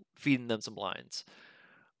feeding them some lines.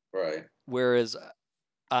 Right. Whereas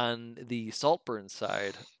on the Saltburn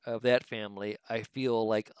side of that family, I feel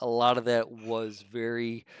like a lot of that was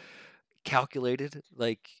very calculated.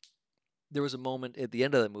 Like there was a moment at the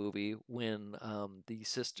end of the movie when the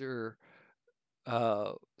sister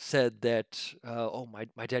said that, "Oh,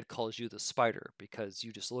 my dad calls you the spider because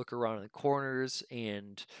you just look around in the corners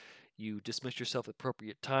and you dismiss yourself at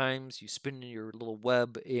appropriate times. You spin in your little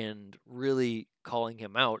web," and really calling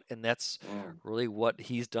him out. And that's really what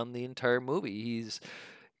he's done the entire movie.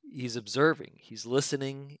 He's observing, he's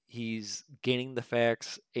listening, he's gaining the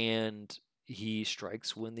facts, and he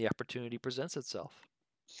strikes when the opportunity presents itself.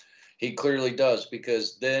 He clearly does,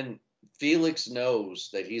 because then Felix knows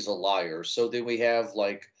that he's a liar. So then we have,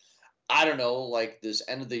 like, I don't know, like this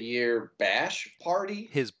end of the year bash party.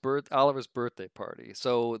 Oliver's birthday party.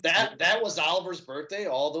 So that was Oliver's birthday.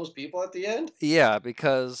 All those people at the end. Yeah,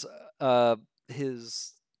 because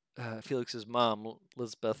his Felix's mom,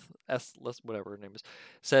 Elizabeth whatever her name is,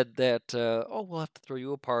 said that oh, we'll have to throw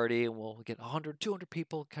you a party and we'll get 100, 200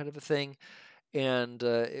 people, kind of a thing. And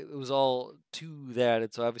it was all to that.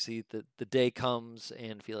 And so obviously the day comes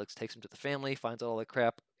and Felix takes him to the family, finds out all the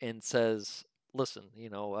crap, and says, "Listen,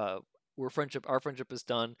 our friendship is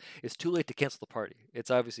done. It's too late to cancel the party.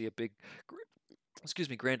 It's obviously a big,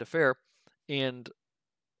 grand affair, and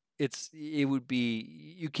it would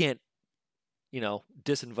be, you can't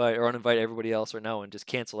disinvite or uninvite everybody else right now and just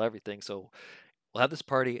cancel everything. So we'll have this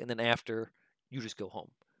party, and then after, you just go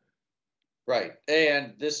home." Right.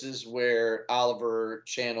 And this is where Oliver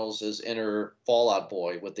channels his inner Fallout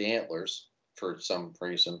Boy with the antlers for some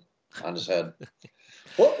reason on his head.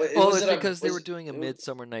 Well, it's because they were doing a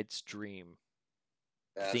Midsummer Night's Dream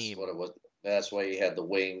theme. That's what it was. That's why he had the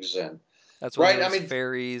wings, and that's why there was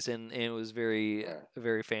fairies, and it was very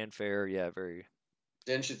fanfare. Yeah, very.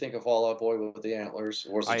 Didn't you think of Fallout Boy with the antlers?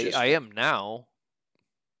 Or was it just... I am now.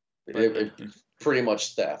 It pretty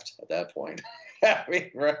much theft at that point. I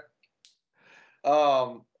mean, right.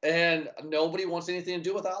 And nobody wants anything to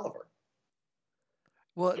do with Oliver.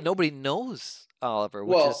 Well, nobody knows Oliver,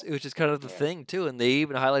 which is kind of the thing too. And they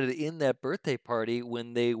even highlighted in that birthday party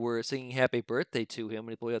when they were singing "Happy Birthday" to him, and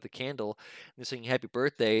he blew out the candle, and they're singing "Happy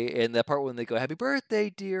Birthday," and that part when they go "Happy Birthday,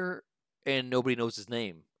 dear," and nobody knows his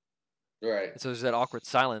name. Right. And so there's that awkward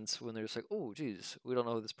silence when they're just like, "Oh, geez, we don't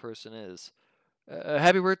know who this person is."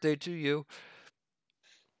 Happy birthday to you.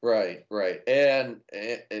 Right. And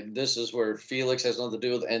this is where Felix has nothing to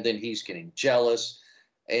do with it, and then he's getting jealous.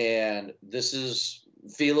 And this is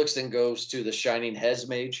Felix then goes to the Shining Heads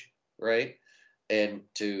Mage, right? And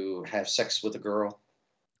to have sex with a girl.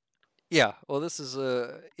 Yeah, well, this is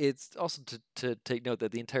it's also to take note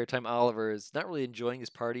that the entire time Oliver is not really enjoying his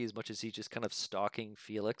party as much as he's just kind of stalking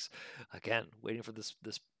Felix. Again, waiting for this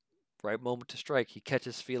right moment to strike. He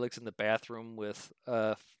catches Felix in the bathroom with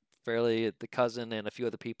Fairly, the cousin, and a few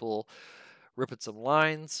other people ripping some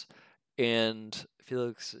lines, and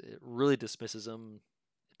Felix really dismisses him,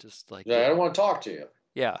 just like, I don't want to talk to you.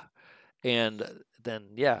 Yeah. And then,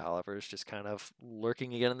 Oliver's just kind of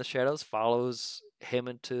lurking again in the shadows, follows him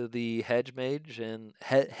into the hedge maze, and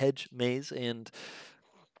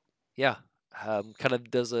kind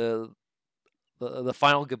of does the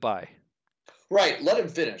final goodbye. Right, let him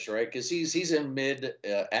finish, right? Because he's in mid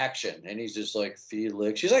action, and he's just like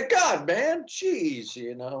Felix. She's like, God, man, jeez,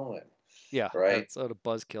 and, Yeah, right, that's a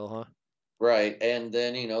buzzkill, huh? right, and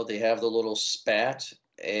then they have the little spat,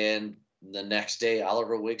 and the next day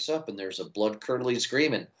Oliver wakes up, and there's a blood curdling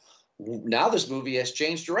screaming. Now this movie has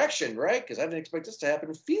changed direction, right? Because I didn't expect this to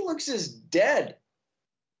happen. Felix is dead.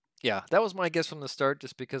 Yeah, that was my guess from the start,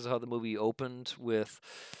 just because of how the movie opened with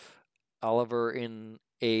Oliver in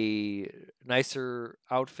a nicer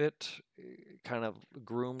outfit, kind of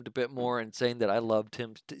groomed a bit more, and saying that I loved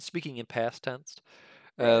him, speaking in past tense.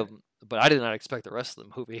 Right. But I did not expect the rest of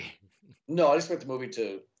the movie. No, I expect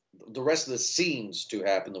the rest of the scenes to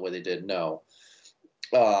happen the way they did. No,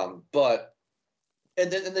 but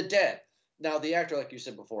and then the dead. Now the actor, like you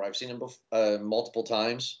said before, I've seen him multiple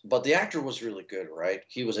times, but the actor was really good, right?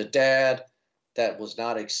 He was a dad that was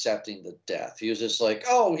not accepting the death. He was just like,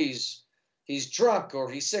 oh, he's drunk or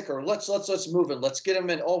he's sick or let's move him. Let's get him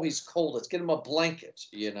in. Oh, he's cold. Let's get him a blanket.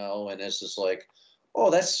 And it's just like, oh,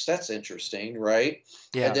 that's interesting, right?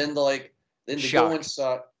 Yeah. And then then they Shocked. go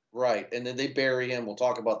inside, right? And then they bury him. We'll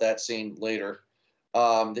talk about that scene later.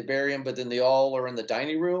 They bury him, but then they all are in the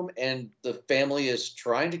dining room, and the family is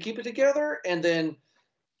trying to keep it together. And then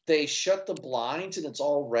they shut the blinds, and it's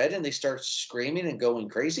all red, and they start screaming and going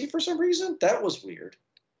crazy for some reason. That was weird.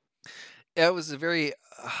 It was a very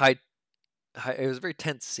it was a very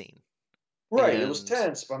tense scene. Right, it was And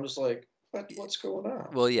tense, but I'm just like, what's going on?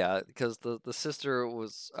 well, yeah, because the sister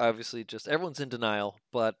was obviously just everyone's in denial,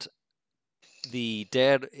 but the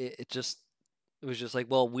dad it was just like,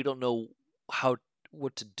 well, we don't know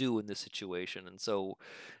what to do in this situation, and so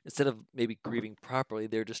instead of maybe grieving properly,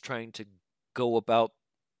 they're just trying to go about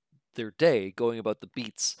their day, going about the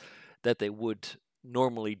beats that they would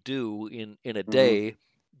normally do in a Mm-hmm. day,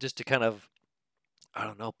 just to kind of, I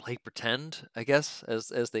don't know, play pretend, I guess,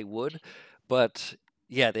 as they would. But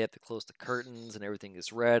yeah, they have to close the curtains and everything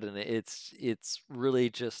is red, and it's really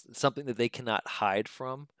just something that they cannot hide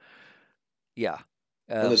from. Yeah.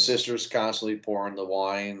 And the Um, sister's constantly pouring the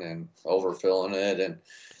wine and overfilling it,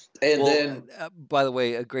 and well, then by the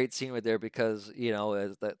way, a great scene right there, because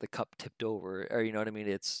as the cup tipped over, or you know what I mean,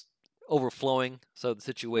 it's overflowing. So the mhm.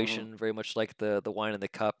 situation, very much like the wine in the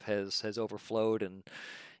cup, has overflowed, and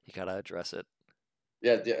you gotta address it.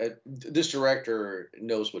 Yeah, this director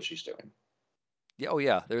knows what she's doing. Yeah, oh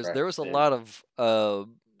yeah. Right. There was a lot of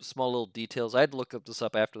small little details. I had to look this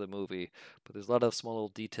up after the movie, but there's a lot of small little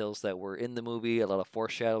details that were in the movie, a lot of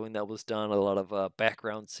foreshadowing that was done, a lot of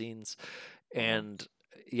background scenes, Mhm. and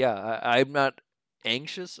yeah, I'm not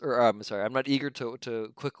anxious, or I'm sorry, I'm not eager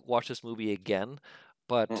to quick watch this movie again,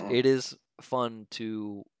 but Mhm. it is fun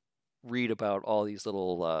to read about all these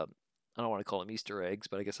little. I don't want to call them Easter eggs,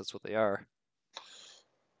 but I guess that's what they are.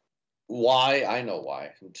 Why? I know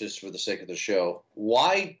why. Just for the sake of the show,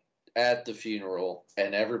 why at the funeral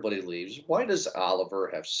and everybody leaves? Why does Oliver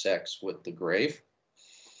have sex with the grave?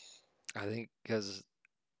 I think because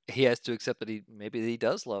he has to accept that he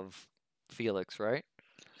does love Felix, right?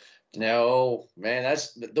 No, man,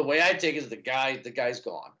 that's the way I take it. Is the guy's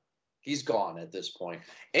gone. He's gone at this point.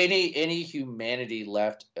 Any humanity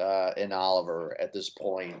left in Oliver at this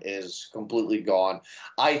point is completely gone.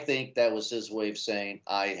 I think that was his way of saying,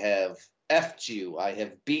 "I have effed you. I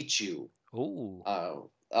have beat you. Ooh,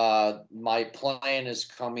 My plan is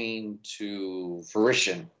coming to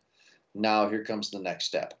fruition. Now here comes the next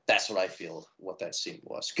step." That's what I feel. What that scene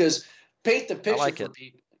was. Because paint the I picture like for it.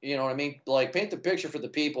 people. You know what I mean? Like paint the picture for the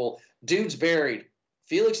people. Dude's buried.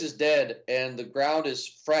 Felix is dead, and the ground is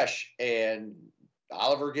fresh. And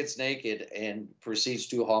Oliver gets naked and proceeds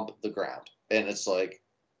to hump the ground. And it's like,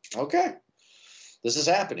 okay, this is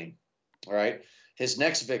happening. All right. His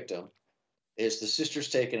next victim is the sister's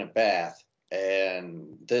taking a bath,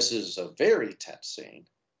 and this is a very tense scene.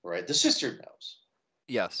 Right. The sister knows.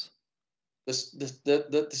 Yes.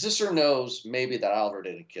 The sister knows maybe that Oliver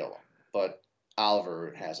didn't kill him, but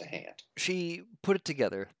Oliver has a hand. She put it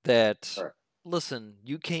together that, Right. listen,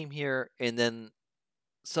 you came here and then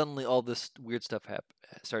suddenly all this weird stuff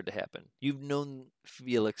started to happen. You've known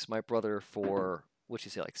Felix, my brother, for what'd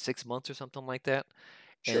you say, like 6 months or something like that,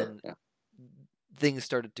 Sure. and Yeah. things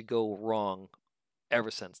started to go wrong ever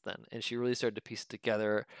since then. And she really started to piece it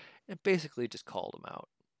together and basically just called him out.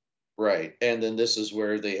 Right. And then this is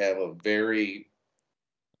where they have a very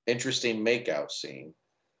interesting makeout scene.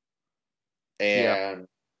 Yeah. And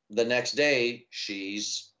the next day, she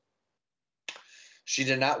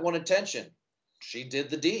did not want attention. She did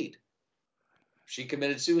the deed. She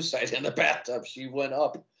committed suicide in the bathtub. She went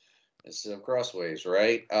up instead of crossways,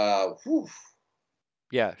 right? Yeah,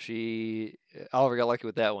 Oliver got lucky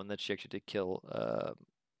with that one, that she actually did kill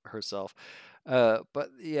herself. But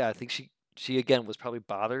yeah, I think she again was probably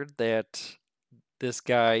bothered that this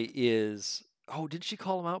guy is. Oh, didn't she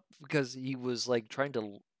call him out because he was like trying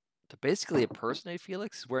to basically impersonate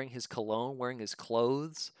Felix, wearing his cologne, wearing his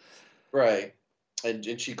clothes. Right.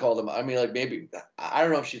 And she called him. I mean, like maybe I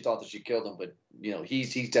don't know if she thought that she killed him, but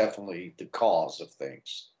he's definitely the cause of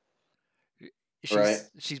things, right?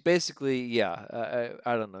 She's basically yeah.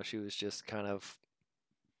 I don't know. She was just kind of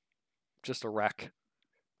just a wreck,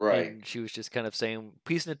 Right. and she was just kind of saying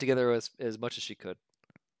piecing it together as much as she could.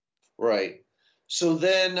 Right. So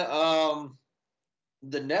then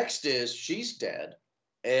the next is she's dead,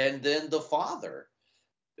 and then the father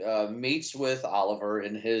meets with Oliver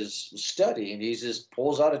in his study, and he just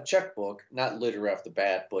pulls out a checkbook, not literally off the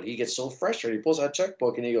bat, but he gets so frustrated. He pulls out a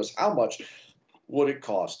checkbook and he goes, "How much would it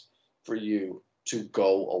cost for you to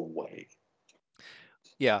go away?"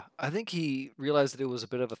 Yeah, I think he realized that it was a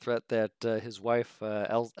bit of a threat that his wife,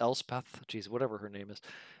 Elspeth, geez, whatever her name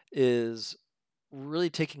is really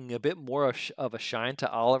taking a bit more of a shine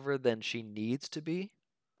to Oliver than she needs to be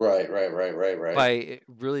Right. by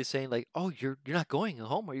really saying like, "Oh, you're not going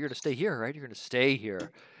home, or you're going to stay here, right? You're going to stay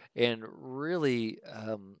here," and really,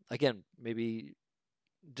 again, maybe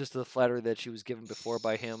just the flattery that she was given before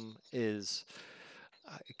by him is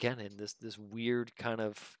again in this weird kind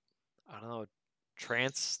of I don't know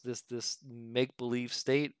trance this make believe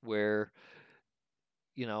state where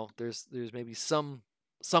there's maybe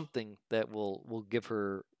something that will give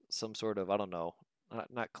her some sort of I don't know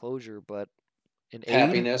not closure but an aid.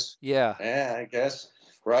 Happiness. Yeah. Yeah, I guess.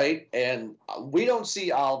 Right. And we don't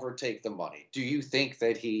see Oliver take the money. Do you think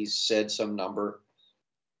that he said some number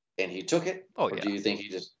and he took it? Oh Or yeah. do you think he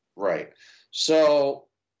just, right? So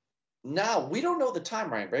now we don't know the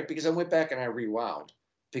timeline, right? Because I went back and I rewound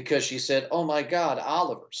because she said, "Oh my God,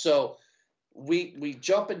 Oliver." So we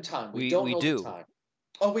jump in time. We don't We know the do. time.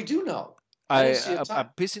 Oh, we do know. I didn't see a I'm time.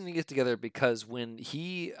 piecing it together because when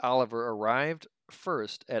Oliver arrived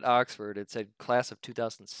first at Oxford, it said class of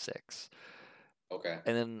 2006, Okay.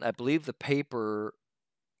 and then I believe the paper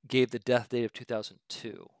gave the death date of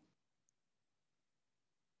 2002.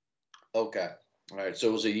 Okay. All right. So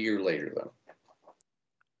it was a year later then.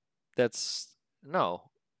 That's no.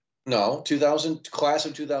 No, 2000 class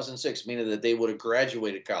of 2006, meaning that they would have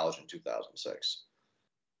graduated college in 2006.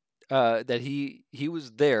 That he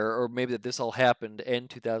was there, or maybe that this all happened in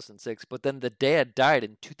 2006, but then the dad died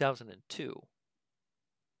in 2002.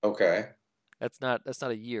 Okay. That's not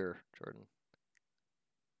a year, Jordan.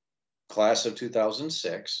 Class of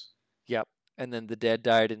 2006. Yep. And then the dad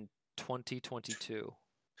died in 2022.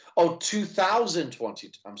 Oh,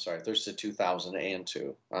 2020. I'm sorry. There's the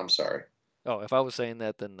 2002. I'm sorry. Oh, if I was saying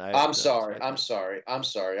that, then I'm that's sorry. my I'm thing. sorry. I'm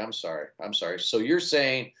sorry. I'm sorry. I'm sorry. So you're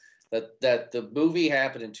saying that the movie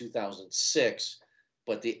happened in 2006,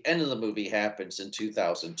 but the end of the movie happens in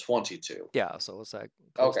 2022. Yeah. So it's like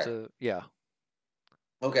close Okay. to yeah.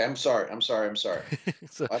 Okay. I'm sorry. I'm sorry. I'm sorry.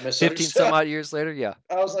 So I 15 some misunderstood. odd years later, yeah.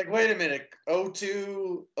 I was like, wait a minute.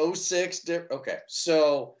 02, 06. Okay.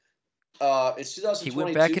 So it's He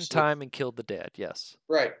went back 2022. in So time and killed the dad. Yes.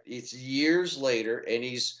 right. It's years later, and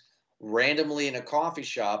he's randomly in a coffee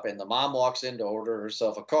shop, and the mom walks in to order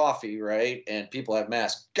herself a coffee, right? And people have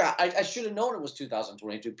masks. God, I should have known it was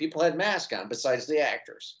 2022. People had masks on besides the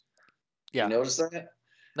actors. You Yeah. notice that?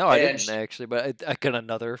 No, I And didn't actually, but I got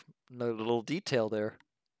another little detail there.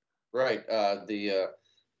 right, the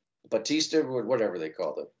Batista, whatever they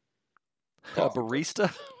called it, A coffee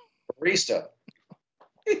barista. barista.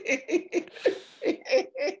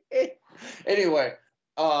 Anyway,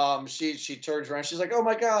 she turns around. She's like, "Oh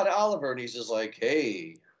my God, Oliver!" And he's just like,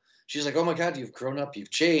 "Hey." She's like, "Oh my God, you've grown up.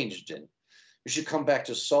 You've changed, and you should come back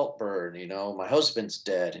to Saltburn. My husband's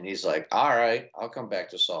dead." And he's like, "All right, I'll come back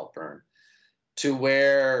to Saltburn." To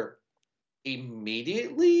where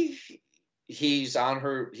immediately he's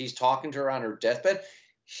talking to her on her deathbed.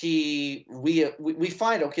 We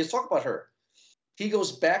find, okay, let's talk about her. He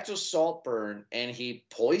goes back to Saltburn and he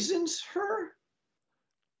poisons her.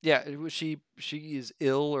 Yeah, she is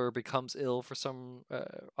ill or becomes ill for some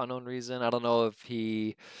unknown reason. I don't know if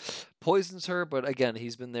he poisons her, but again,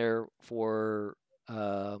 he's been there for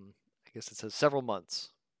I guess it says several months.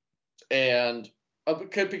 And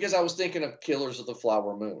because I was thinking of Killers of the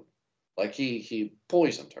Flower Moon, like he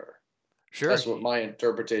poisoned her. Sure, That's what my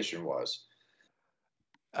interpretation was.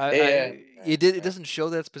 I And it doesn't show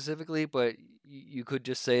that specifically, but you could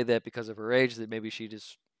just say that because of her age, that maybe she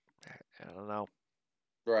just I don't know.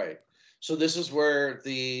 right. So this is where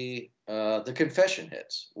the confession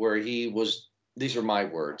hits, where he was. These are my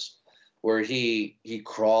words. Where he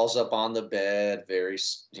crawls up on the bed very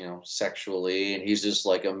sexually, and he's just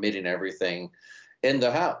like admitting everything. in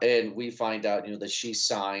the house, and we find out, that she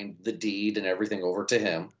signed the deed and everything over to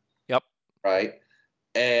him, Yep. right?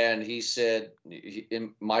 And he said,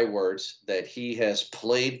 in my words, that he has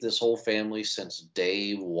played this whole family since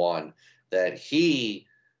day one. That he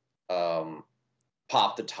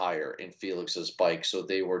popped the tire in Felix's bike, so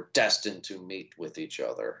they were destined to meet with each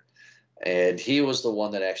other. And he was the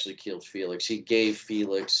one that actually killed Felix. He gave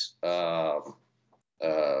Felix a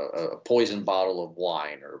poison bottle of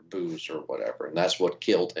wine or booze or whatever, and that's what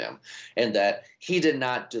killed him. And that he did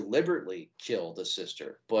not deliberately kill the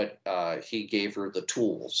sister, but he gave her the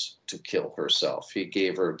tools to kill herself. He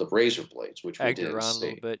gave her the razor blades, which we Egged didn't her on a see.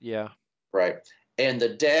 little bit, yeah. Right. And the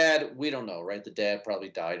dad, we don't know, right? The dad probably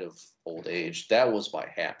died of old age. That was by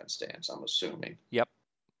happenstance, I'm assuming. Yep.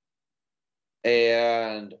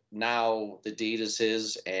 And now the deed is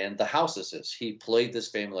his and the house is his. He played this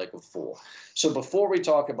family like a fool. So before we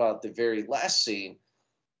talk about the very last scene,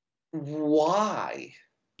 why?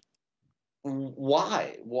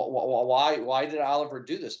 Why did Oliver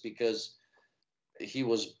do this? Because he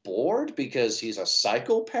was bored? Because he's a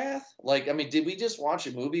psychopath? Like, I mean, did we just watch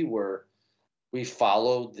a movie where we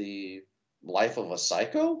followed the life of a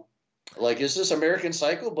psycho? Like, is this American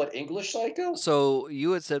Psycho but English Psycho? So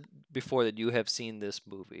you had said before that you have seen this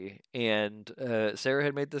movie, and Sarah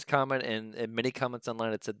had made this comment, and many comments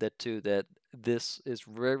online had said that too, that this is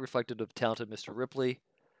very reflective of talented Mr. Ripley,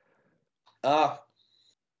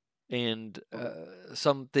 and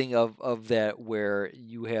something of that where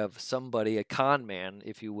you have somebody, a con man,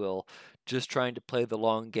 if you will, just trying to play the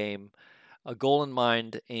long game, a goal in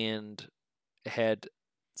mind, and had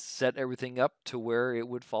set everything up to where it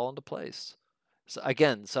would fall into place. So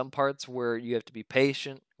again, some parts where you have to be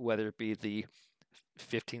patient, whether it be the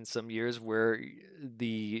 15 some years where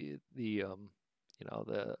the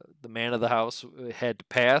man of the house had to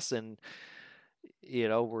pass, and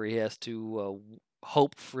where he has to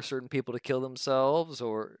hope for certain people to kill themselves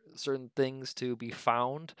or certain things to be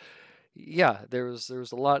found. Yeah, there's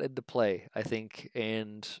a lot into play, I think,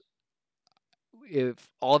 and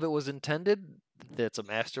if all of it was intended, that's a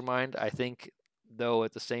mastermind. I think, though,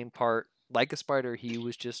 at the same part, like a spider, he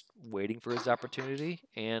was just waiting for his opportunity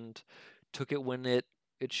and took it when it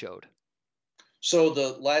showed. So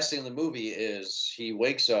the last thing in the movie is he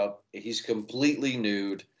wakes up, he's completely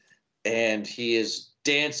nude, and he is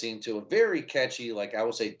dancing to a very catchy, like I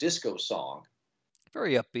would say, disco song.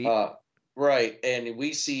 Very upbeat. Right. And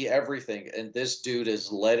we see everything, and this dude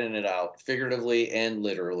is letting it out, figuratively and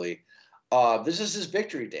literally. This is his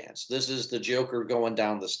victory dance. This is the Joker going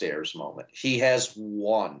down the stairs moment. He has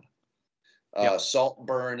won. Yep.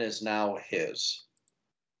 Saltburn is now his.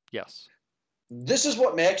 Yes. This is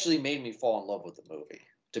what actually made me fall in love with the movie,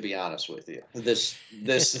 to be honest with you. This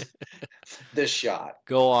shot.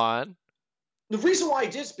 Go on. The reason why I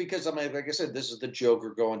did is because, I mean, like I said, this is the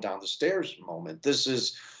Joker going down the stairs moment. This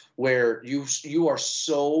is where you are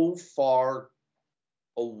so far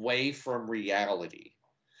away from reality.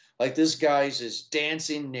 Like, this guy's is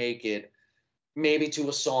dancing naked, maybe to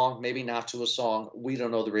a song, maybe not to a song. We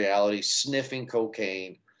don't know the reality. Sniffing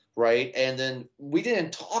cocaine, right? And then we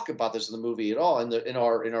didn't talk about this in the movie at all in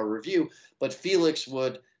our review. But Felix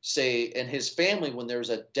would say, and his family, when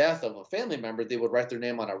there's a death of a family member, they would write their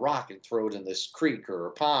name on a rock and throw it in this creek or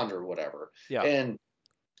a pond or whatever. Yeah. And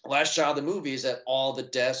last shot of the movie is that all the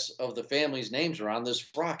deaths of the family's names are on this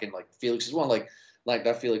rock, and like Felix is one, like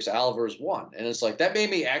that Felix Oliver is one, and it's like that made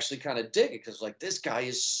me actually kind of dig it, because like this guy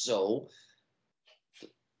is so,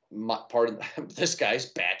 this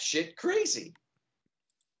guy's batshit crazy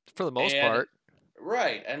for the most part,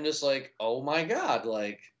 right? And just like, oh my god,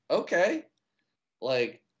 like, okay,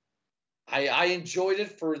 like I enjoyed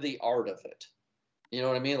it for the art of it. You know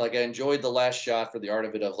what I mean? Like, I enjoyed the last shot for the art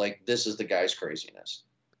of it, of like, this is the guy's craziness.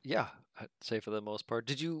 Yeah, I'd say for the most part.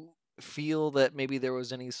 Did you feel that maybe there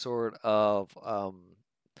was any sort of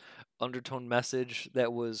undertone message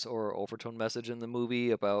that was, or overtone message in the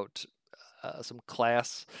movie about some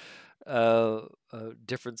class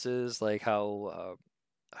differences, like how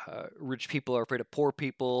rich people are afraid of poor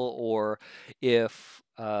people, or if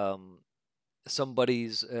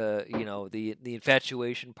somebody's the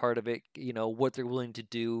infatuation part of it, what they're willing to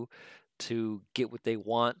do to get what they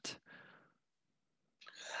want?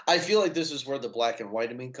 I feel like this is where the black and white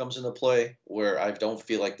in me comes into play, where I don't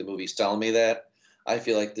feel like the movie's telling me that. I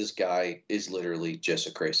feel like this guy is literally just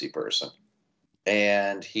a crazy person.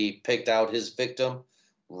 And he picked out his victim,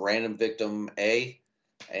 random victim A,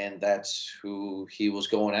 and that's who he was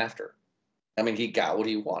going after. I mean, he got what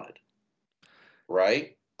he wanted,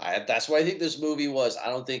 right? That's what I think this movie was. I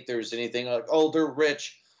don't think there's anything like, oh, they're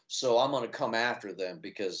rich, so I'm going to come after them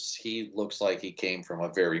because he looks like he came from a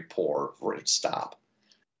very poor rate stop.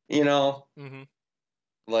 You know, Mm-hmm.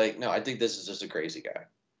 like, no, I think this is just a crazy guy.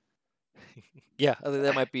 Yeah, I think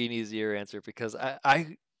that might be an easier answer because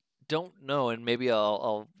I don't know, and maybe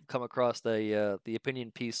I'll come across the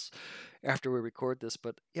opinion piece after we record this.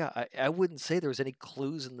 But yeah, I wouldn't say there was any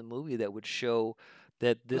clues in the movie that would show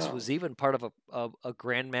that this No. was even part of a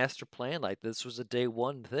grand master plan. Like this was a day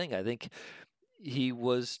one thing. I think he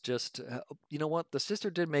was just you know what, the sister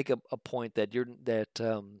did make a point that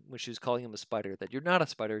when she was calling him a spider, that you're not a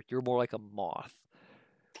spider, you're more like a moth.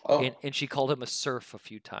 Oh, And she called him a serf a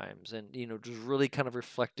few times, and just really kind of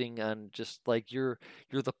reflecting on just like you're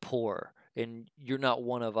the poor and you're not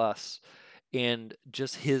one of us, and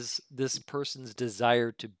just this person's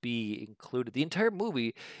desire to be included. The entire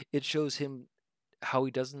movie, it shows him how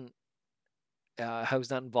he doesn't how he's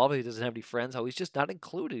not involved, he doesn't have any friends, how he's just not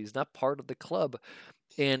included, he's not part of the club.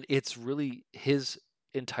 And it's really his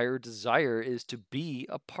entire desire is to be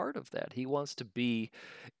a part of that. He wants to be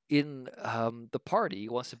in the party. He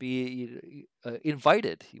wants to be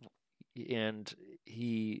invited. And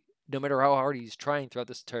he, no matter how hard he's trying throughout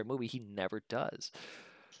this entire movie, he never does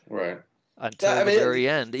right. until I the mean, very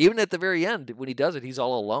end. Even at the very end, when he does it, he's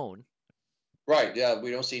all alone. right. Yeah,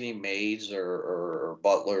 we don't see any maids or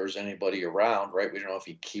butlers, anybody around, right? We don't know if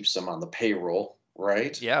he keeps them on the payroll,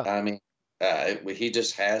 right? Yeah. I mean, he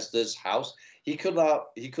just has this house. He could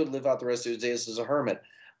live out the rest of his days as a hermit.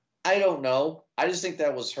 I don't know. I just think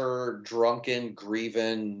that was her drunken,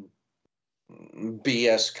 grieving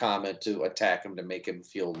BS comment to attack him to make him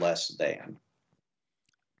feel less than.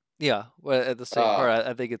 Yeah. Well, at the same Uh, part,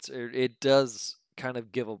 I think it does kind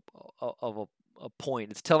of give a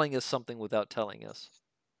point. It's telling us something without telling us.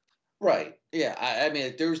 right. Yeah. I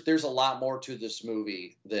mean, there's a lot more to this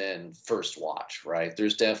movie than first watch, right?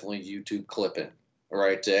 There's definitely YouTube clipping,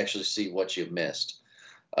 right, to actually see what you missed.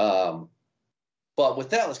 Um, but with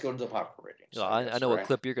that, let's go into the popcorn ratings, I guess, know what right?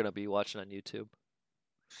 clip you're going to be watching on YouTube.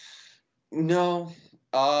 No.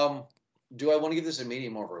 Do I want to give this a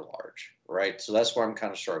medium over a large? Right. So that's where I'm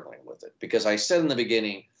kind of struggling with it because I said in the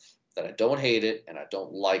beginning that I don't hate it and I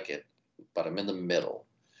don't like it, but I'm in the middle.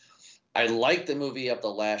 I like the movie Up the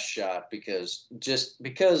Last Shot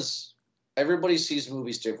because everybody sees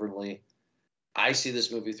movies differently. I see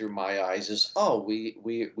this movie through my eyes as, oh,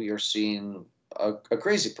 we are seeing a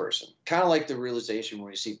crazy person, kind of like the realization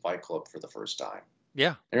when you see Fight Club for the first time.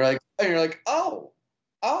 Yeah. And you're like, oh,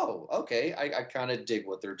 okay, I kind of dig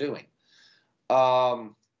what they're doing.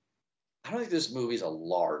 I don't think this movie's a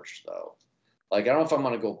large though. Like, I don't know if I'm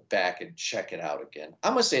gonna go back and check it out again.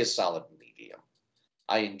 I'm gonna say a solid medium.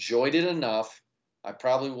 I enjoyed it enough. I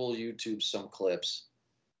probably will YouTube some clips.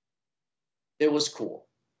 It was cool.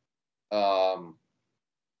 Um,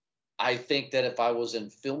 I think that if I was in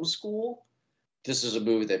film school, this is a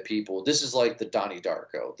movie that this is like the Donnie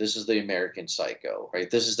Darko. This is the American Psycho, right?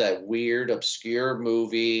 This is that weird, obscure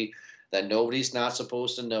movie that nobody's not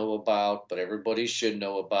supposed to know about, but everybody should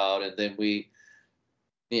know about. And then hey,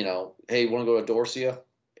 you want to go to Dorsia?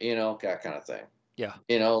 That kind of thing. Yeah.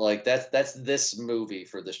 Like that's this movie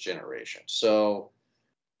for this generation. So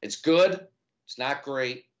it's good. It's not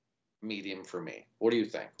great. Medium for me. What do you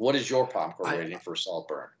think? What is your popcorn rating for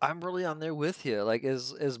Saltburn? I'm really on there with you. Like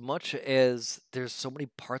as much as there's so many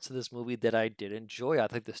parts of this movie that I did enjoy, I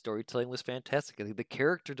think the storytelling was fantastic. I think the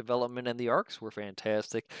character development and the arcs were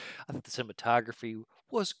fantastic. I think the cinematography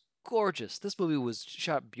was gorgeous. This movie was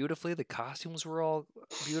shot beautifully. The costumes were all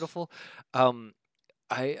beautiful. Um,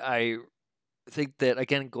 I think that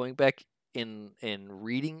again, going back in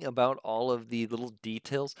reading about all of the little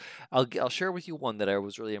details, I'll share with you one that I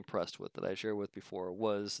was really impressed with that I shared with before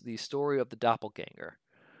was the story of the doppelganger.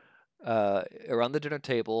 Around the dinner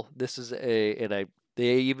table, this is they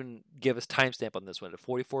even give us timestamp on this one at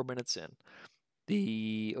 44 minutes in.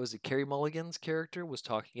 Was it Carrie Mulligan's character was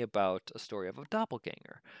talking about a story of a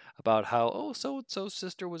doppelganger, about how so and so's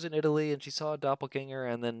sister was in Italy and she saw a doppelganger,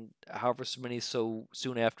 and then however so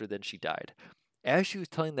soon after then she died. As she was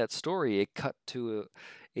telling that story, it cut to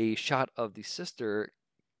a shot of the sister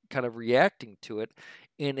kind of reacting to it,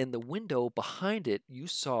 and in the window behind it, you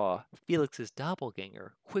saw Felix's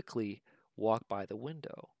doppelganger quickly walk by the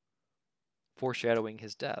window, foreshadowing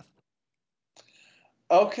his death.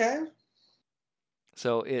 Okay.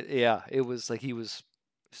 So it was like he was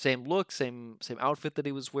same look, same outfit that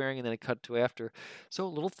he was wearing, and then it cut to after. So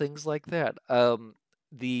little things like that.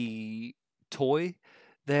 The toy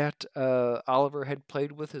that Oliver had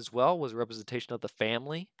played with as well was a representation of the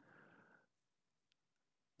family.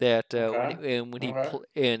 That Okay.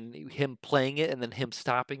 and him playing it and then him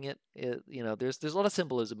stopping it, there's a lot of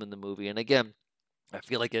symbolism in the movie. And again, I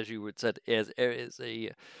feel like, as you would said, as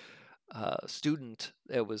a student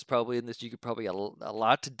that was probably in this, you could probably a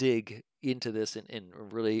lot to dig into this, and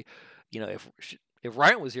really, if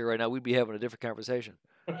Ryan was here right now, we'd be having a different conversation.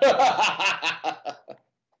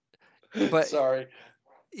 But Sorry.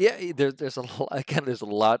 yeah, there's a lot, again, there's a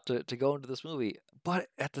lot to go into this movie. But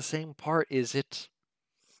at the same part, is it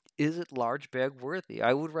large bag worthy?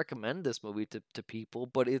 I would recommend this movie to people,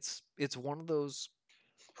 but it's one of those,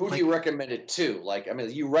 Who do like, you recommend it to? Like, I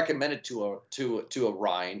mean, you recommend it to a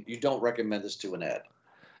Ryan. You don't recommend this to an Ed,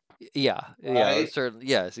 yeah, right? certainly,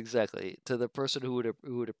 yes, exactly, to the person who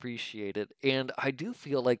would appreciate it. And I do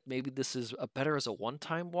feel like maybe this is a better as a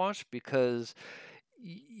one-time watch, because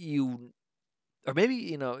you, or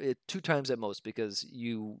maybe, it two times at most, because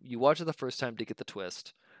you watch it the first time to get the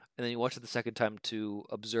twist, and then you watch it the second time to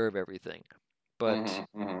observe everything. But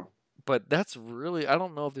Mm-hmm. that's really, I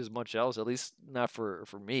don't know if there's much else, at least not for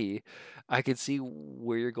me. I can see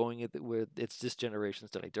where you're going with it's this generation's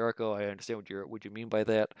Donnie Darko. I understand what you mean by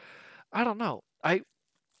that. I don't know.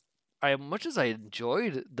 Much as I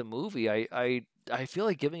enjoyed the movie, I feel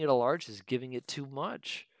like giving it a large is giving it too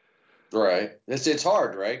much. Right. It's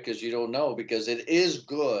hard, right? Because you don't know, because it is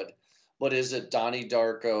good, but is it Donnie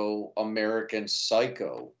Darko American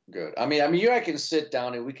Psycho good? I mean, you and I can sit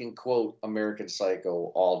down and we can quote American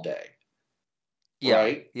Psycho all day, Yeah,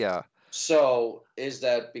 right? yeah. So is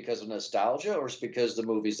that because of nostalgia, or is it because the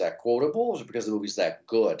movie's that quotable, or is it because the movie's that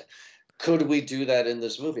good? Could we do that in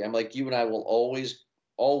this movie? I'm like, you and I will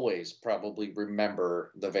always probably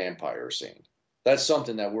remember the vampire scene. That's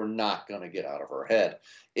something that we're not going to get out of our head.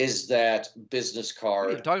 Is that business We didn't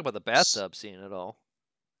even card? talk about the bathtub scene at all.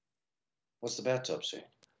 What's the bathtub scene?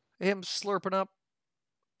 Him slurping up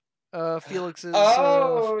Felix's.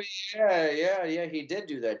 Oh, yeah. He did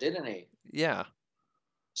do that, didn't he? Yeah.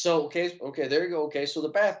 So okay, there you go. Okay, so the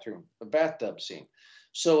bathtub scene.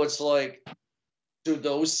 So it's like, do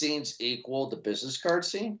those scenes equal the business card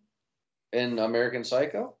scene in American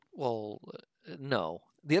Psycho? Well, no.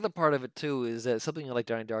 The other part of it too is that something like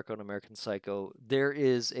Johnny Darko and American Psycho, there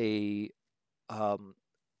is um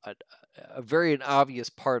a, a very an obvious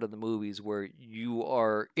part of the movies where you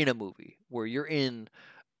are in a movie, where you're in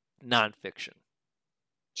nonfiction.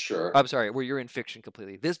 Sure. I'm sorry, where you're in fiction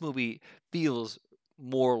completely. This movie feels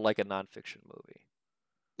more like a nonfiction movie,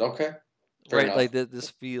 Okay. Fair right? Like enough. this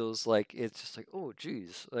feels like it's just like, oh,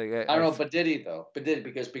 geez, like I don't know, but did he though? But did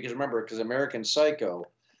because remember, because American Psycho.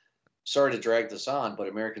 Sorry to drag this on, but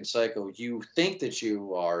American Psycho, you think that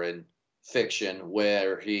you are in fiction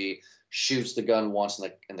where he shoots the gun once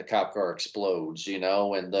and the cop car explodes, and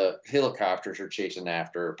the helicopters are chasing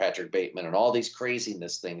after Patrick Bateman and all these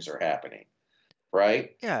craziness things are happening,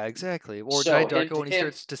 right? Yeah, exactly. Or Johnny So Darko when he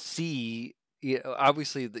starts to see,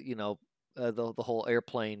 obviously the whole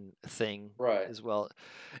airplane thing right. as well.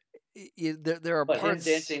 There are But him parts.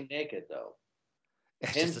 dancing naked though.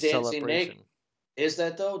 It's Him just a dancing naked. celebration. Is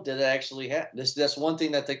that though? Did it actually happen? That's one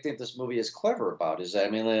thing that they think this movie is clever about. Is that, I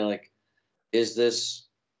mean, like, is this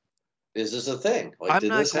a thing? Like, I'm did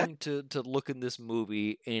not this happen? going to look in this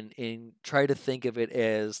movie and try to think of it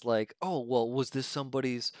as like, oh, well, was this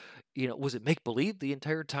somebody's, was it make believe the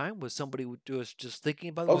entire time? Was somebody just thinking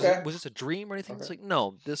about it? Okay. Was this a dream or anything? It's Okay. like,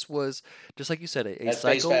 no, this was just like you said, At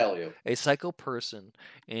face value. a psycho person,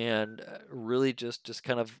 and really just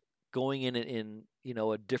kind of going in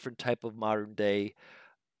a different type of modern day.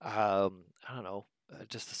 I don't know,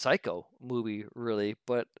 just a psycho movie, really,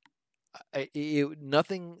 but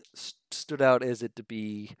nothing stood out as it to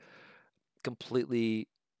be completely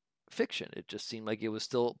fiction. It just seemed like it was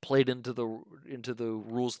still played into the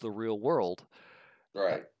rules of the real world,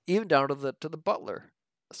 Right. even down to the butler.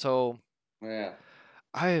 So Yeah.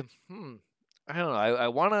 I I don't know. I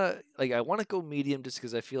wanna go medium just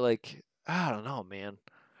because I feel like, I don't know, man.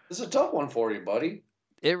 This is a tough one for you, buddy.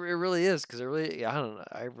 It really is, because I don't know.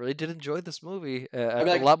 I really did enjoy this movie. I mean,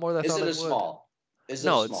 A like, lot more than I is thought it I a would. small? Is it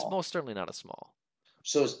a No, it's small? most certainly not a small.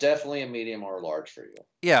 So it's definitely a medium or a large for you.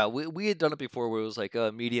 Yeah, we had done it before where it was like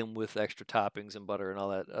a medium with extra toppings and butter and all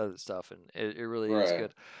that other stuff, and it really is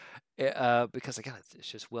Right. good. Because again,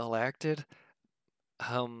 it's just well acted.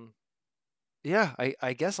 Um, yeah,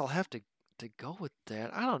 I guess I'll have to go with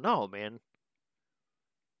that. I don't know, man.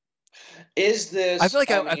 Is I feel this,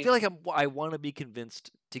 like I I mean, feel like I want to be convinced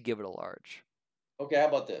to give it a large. okay, how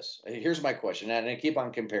about this? Here's my question, and I keep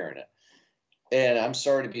on comparing it. And I'm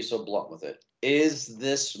sorry to be so blunt with it. Is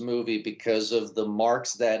this movie, because of the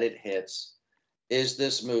marks that it hits, is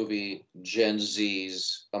this movie Gen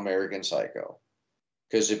Z's American Psycho?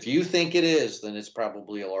 Because if you think it is, then it's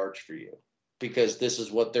probably a large for you. Because this is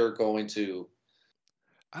what they're going to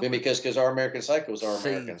I I mean, would because our American Psycho is our say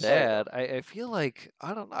American Psycho. that. I feel like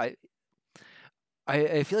I don't.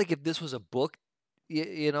 I feel like if this was a book,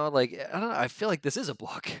 like I don't know. I feel like this is a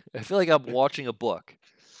book. I feel like I'm watching a book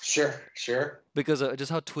Sure, sure. because of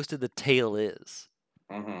just how twisted the tale is.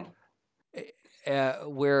 Hmm.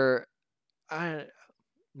 Where I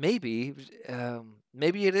maybe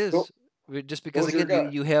maybe it What, is just what because was your again you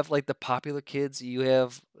gut? you have like the popular kids, you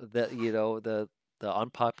have the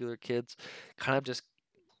unpopular kids, kind of just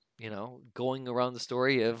going around the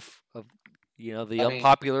story of the I mean,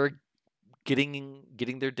 unpopular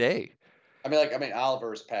getting their day.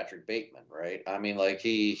 Oliver's Patrick Bateman, right? I mean, like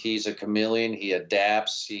he's a chameleon. He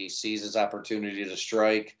adapts. He sees his opportunity to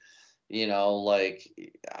strike. Like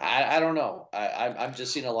I don't know. I'm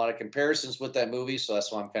just seeing a lot of comparisons with that movie, so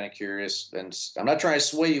that's why I'm kind of curious. And I'm not trying to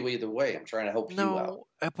sway you either way. I'm trying to help you out. No,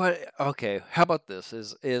 but okay. How about this?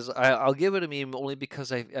 I'll give it a meme only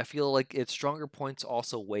because I feel like its stronger points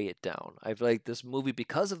also weigh it down. I feel like this movie,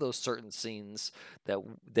 because of those certain scenes that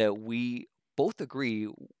we both agree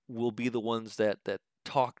will be the ones that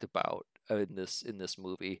talked about in this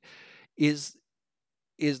movie, is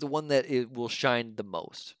the one that it will shine the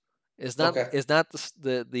most. Okay. It's not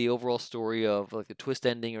the overall story of like a twist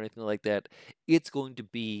ending or anything like that. It's going to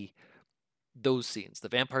be those scenes, the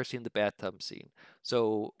vampire scene, the bathtub scene.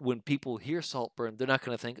 So when people hear Saltburn, they're not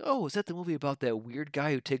going to think, "Oh, is that the movie about that weird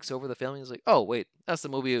guy who takes over the family?" It's like, "Oh, wait, that's the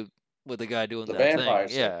movie with the guy doing The that thing." vampire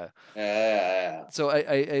thing. Yeah. Yeah. So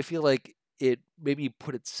I feel like it maybe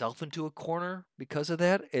put itself into a corner because of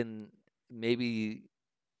that, and maybe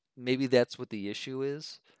that's what the issue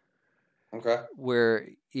is. Okay. Where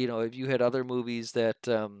if you had other movies that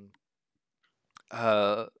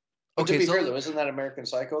uh But to okay, be fair, so though, isn't that American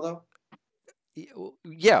Psycho though?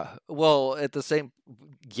 Yeah, well, at the same,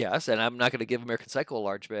 yes, and I'm not going to give American Psycho a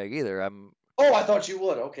large bag either. Oh, I thought you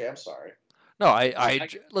would. Okay, I'm sorry. No, I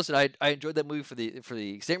listen. I enjoyed that movie for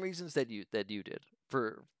the same reasons that you did,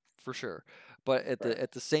 for sure. But at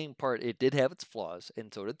right. the same part, it did have its flaws,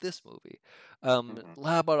 and so did this movie. Hmm.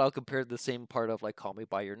 How about I'll compare the same part of like Call Me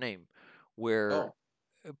by Your Name, where Oh,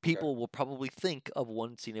 okay. people will probably think of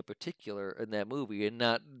one scene in particular in that movie and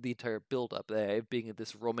not the entire build-up, being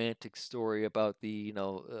this romantic story about the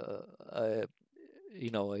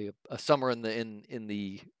a summer in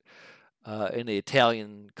the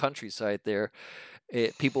Italian countryside there.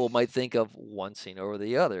 People might think of one scene over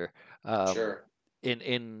the other. um Sure.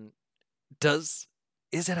 in does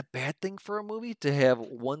is that a bad thing for a movie to have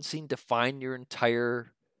one scene define your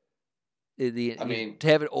entire I mean, to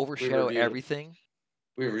have it we overshadow reviewed everything?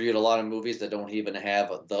 we reviewed a lot of movies that don't even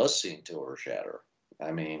have the scene to overshadow.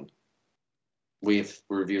 I mean, we've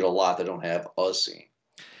reviewed a lot that don't have a scene.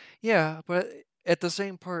 Yeah, but at the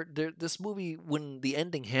same part, this movie, when the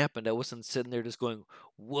ending happened, I wasn't sitting there just going,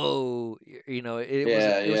 "Whoa!" It was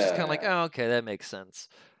Yeah, just kind of like, yeah, "Oh, okay, that makes sense."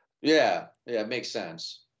 yeah. It makes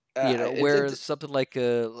sense. Whereas something like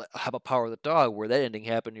how about Power of the Dog, where that ending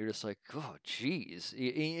happened, you're just like, "Oh, geez."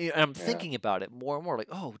 And I'm Yeah, thinking about it more and more, like,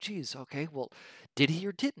 "Oh, geez, okay, well, did he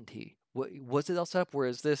or didn't he? What was it else up?"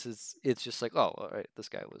 Whereas it's just like, "Oh, all right,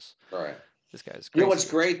 right. this guy's You know what's crazy."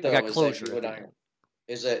 great I got though is that closure you at and the I end.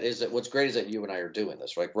 is that what's great is that you and I are doing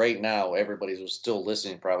this. Like right now, everybody who's still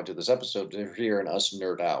listening probably to this episode, they're hearing us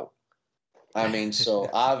nerd out. I mean, so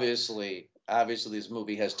obviously, this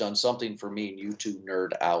movie has done something for me and you to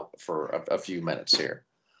nerd out for a few minutes here,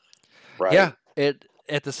 Yeah, right?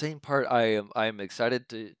 at the same part, I am excited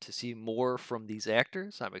to see more from these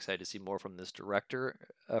actors. I'm excited to see more from this director,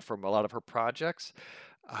 from a lot of her projects.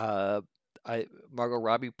 Uh, I Margot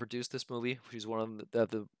Robbie produced this movie. She's one of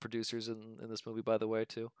the producers in this movie, by the way,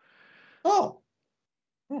 too. Oh,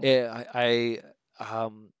 hmm. Yeah,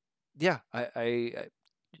 yeah,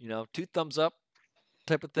 two thumbs up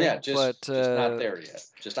type of Yeah, thing. But just not there yet,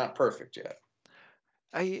 just not perfect yet.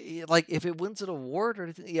 like if it wins an award or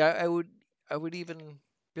anything, yeah, I would even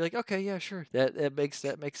be like, okay, yeah, sure, that makes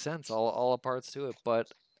sense. All the parts to it,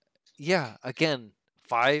 but yeah, again,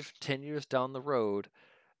 5-10 years down the road,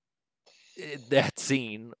 that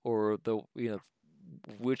scene or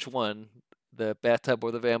which one, the bathtub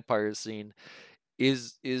or the vampire scene,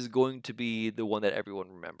 is going to be the one that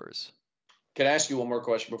everyone remembers. Can I ask you one more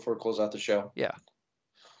question before we close out the show? Yeah,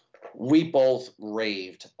 We both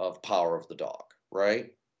raved of Power of the Dog,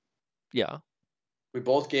 right? yeah, We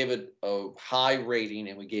both gave it a high rating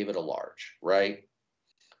and we gave it a large, right?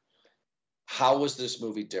 How was this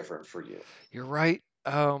movie different for you? you're right.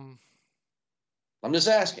 I'm just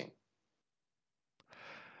asking.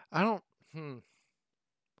 I don't.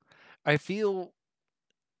 I feel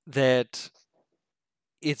that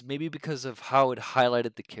it's maybe because of how it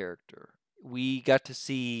highlighted the character. We got to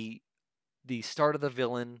see the start of the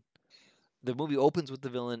villain. The movie opens with the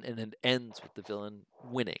villain and it ends with the villain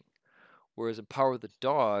winning. Whereas in Power of the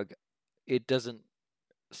Dog, it doesn't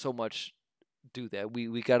so much do that.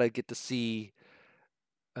 We gotta get to see,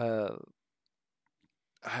 uh,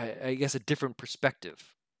 I guess, a different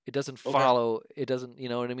perspective. It doesn't Okay. follow. It doesn't. You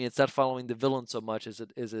know what I mean? It's not following the villain so much as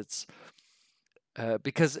it's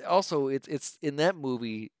because also it's in that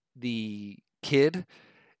movie the kid.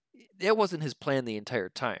 That wasn't his plan the entire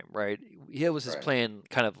time, right? It was his Right. plan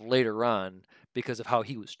kind of later on because of how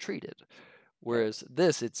he was treated. Whereas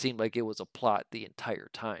this, it seemed like it was a plot the entire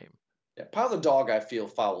time. Yeah, Power of the Dog, I feel,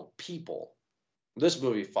 followed people. This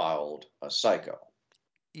movie followed a psycho.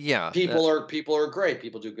 Yeah, People are great.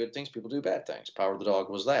 People do good things. People do bad things. Power of the Dog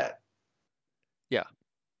was that. Yeah.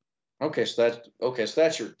 Okay, so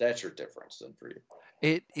that's your difference then for you.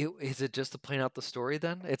 It is it just to plan out the story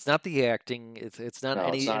then? It's not the acting. It's not No,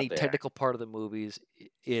 it's not any the technical part of the movies.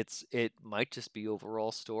 It might just be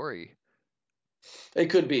overall story. It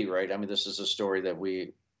could be, right? I mean, this is a story that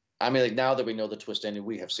like now that we know the twist ending,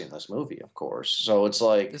 we have seen this movie, of course. So it's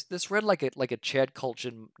like This read like a Chad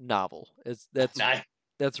Kultgen novel.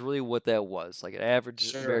 That's really what that was. Like an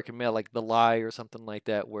average Sure. American male, like The Lie or something like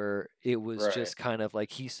that, where it was Right. just kind of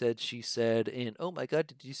like he said, she said, and oh my God,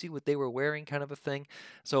 did you see what they were wearing kind of a thing.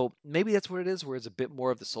 So maybe that's what it is, where it's a bit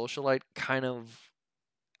more of the socialite kind of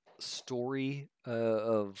story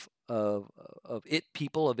of it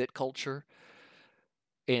people, of it culture.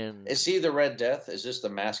 And Is he the Red Death? Is this the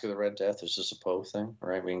Mask of the Red Death? Is this a Poe thing?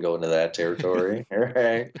 Right, we can go into that territory.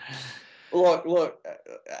 Right. Look.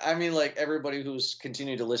 I mean, like everybody who's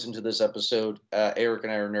continued to listen to this episode, Eric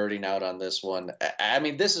and I are nerding out on this one. I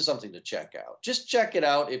mean, this is something to check out. Just check it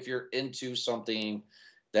out if you're into something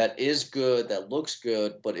that is good, that looks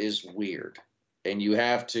good, but is weird, and you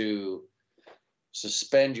have to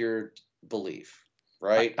suspend your belief.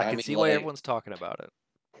 Right. I can mean, see why everyone's talking about it.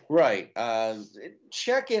 Right.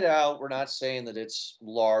 Check it out. We're not saying that it's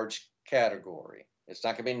large category. It's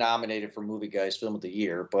not going to be nominated for Movie Guys Film of the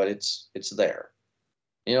Year, but it's there.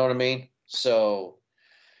 You know what I mean? So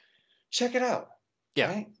check it out. Yeah.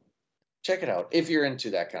 Right? Check it out if you're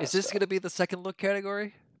into that kind of Is stuff. this going to be the second look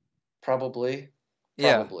category? Probably.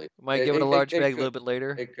 Yeah. Might give it a large bag a could. little bit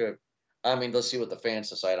later. It could. I mean, let's see what the fans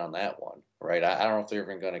decide on that one. Right? I don't know if they're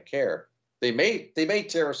even going to care. They may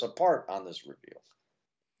tear us apart on this review.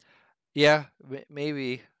 Yeah,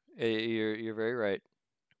 maybe. You're very right.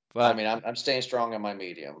 But I mean, I'm staying strong on my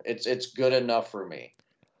medium. It's good enough for me.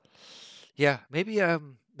 yeah, maybe I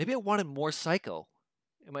wanted more Psycho.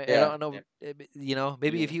 I Yeah, don't know. You know,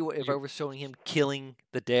 maybe if I was showing him killing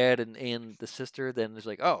the dad and the sister, then it's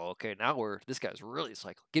like, oh, okay, now this guy's really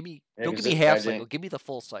Psycho. Don't give 'cause me this half guy Psycho. didn't- Give me the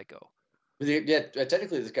full Psycho. Yeah,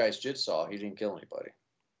 technically, this guy's Jigsaw. He didn't kill anybody.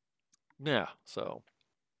 Yeah. So.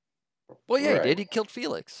 Well, yeah, he Right. did. He killed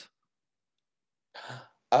Felix.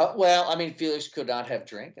 Well, I mean, Felix could not have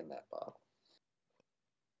drank in that bottle.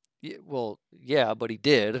 Yeah, well, yeah, but he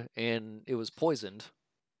did, and it was poisoned.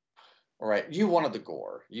 All right. You wanted the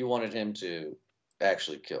gore. You wanted him to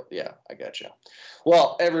actually kill. Yeah, I gotcha.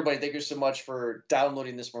 Well, everybody, thank you so much for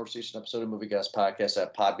downloading this most recent episode of Movie Guys Podcast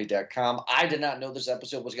at podbe.com. I did not know this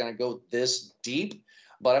episode was going to go this deep,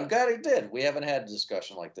 but I'm glad it did. We haven't had a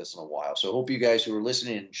discussion like this in a while, so I hope you guys who are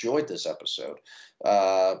listening enjoyed this episode.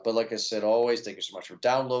 But like I said, always, thank you so much for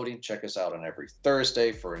downloading. Check us out on every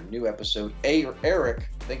Thursday for a new episode. Eric,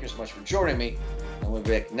 thank you so much for joining me, and we'll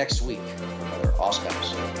be back next week for another awesome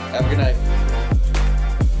episode. Have a good night.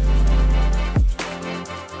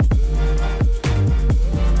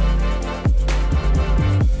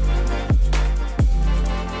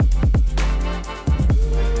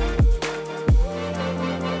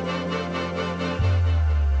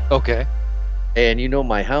 Okay. And you know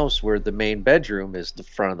my house where the main bedroom is the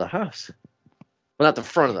front of the house. Well, not the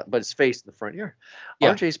front of the, but it's facing the front yard.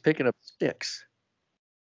 Yeah. RJ's picking up sticks.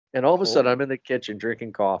 And all of a sudden I'm in the kitchen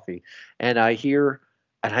drinking coffee and I hear,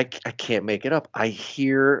 and I can't make it up. I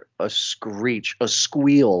hear a screech, a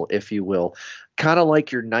squeal, if you will, kind of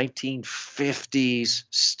like your 1950s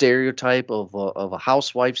stereotype of a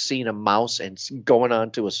housewife seeing a mouse and going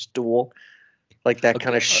onto a stool. Like that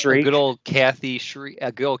kind of shriek. A good old Kathy shriek.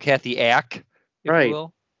 A good old Kathy Ack, if Right. you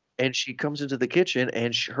will. And she comes into the kitchen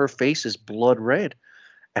and her face is blood red.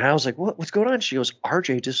 And I was like, what's going on? She goes,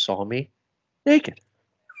 RJ just saw me naked.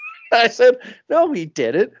 I said, no, he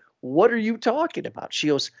didn't. What are you talking about? She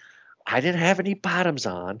goes, I didn't have any bottoms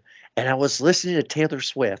on and I was listening to Taylor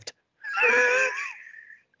Swift.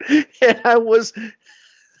 And I was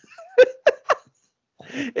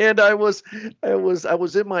I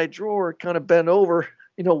was in my drawer, kind of bent over,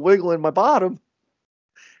 wiggling my bottom.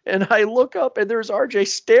 And I look up and there's RJ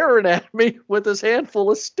staring at me with his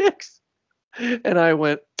handful of sticks. And I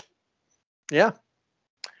went, yeah,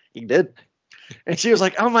 he did. And she was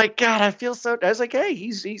like, "Oh my God, I feel so." I was like, "Hey,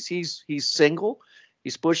 he's single.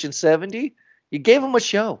 He's pushing 70. You gave him a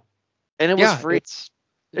show, and it was free.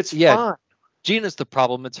 It's fine." Gina's the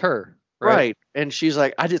problem. It's her, right? And she's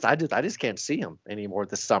like, I just can't see him anymore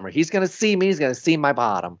this summer. He's gonna see me. He's gonna see my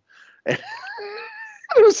bottom." And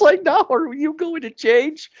I was like, "No, are you going to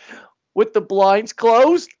change with the blinds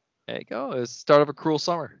closed?" There you go. It's the start of a cruel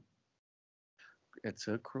summer. It's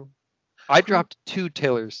a cruel. I dropped 2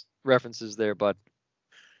 Taylor's references there, but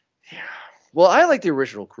yeah. Well, I like the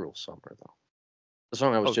original "Cruel Summer" though. The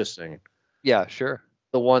song I was just singing. Yeah, sure.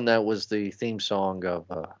 The one that was the theme song of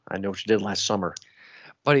 "I Know What You Did Last Summer."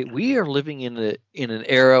 Buddy, we are living in an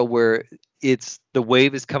era where it's the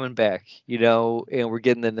wave is coming back, and we're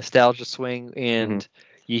getting the nostalgia swing, and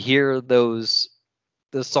you hear the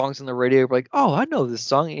songs on the radio, you're like, "Oh, I know this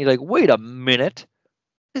song," and you're like, "Wait a minute,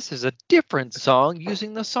 this is a different song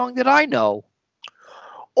using the song that I know."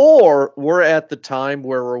 Or we're at the time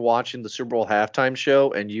where we're watching the Super Bowl halftime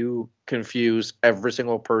show and you confuse every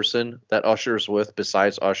single person that Usher's with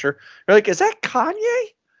besides Usher. You're like, is that Kanye?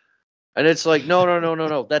 And it's like,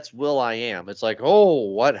 no. That's will.i.am. It's like, oh,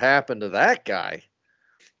 what happened to that guy?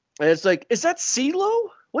 And it's like, is that CeeLo?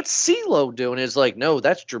 What's CeeLo doing? It's like, no,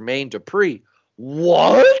 that's Jermaine Dupri.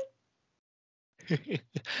 What?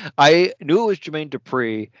 I knew it was Jermaine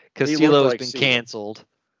Dupri because CeeLo has been canceled.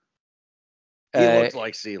 He looks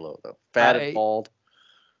like CeeLo, though. Fat and bald.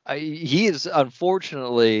 He is,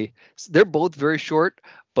 unfortunately, they're both very short,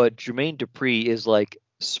 but Jermaine Dupri is like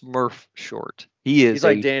Smurf short. He's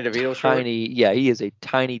like Danny DeVito tiny, short. Yeah, he is a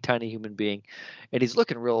tiny, tiny human being, and he's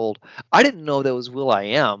looking real old. I didn't know that was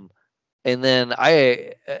will.i.am, and then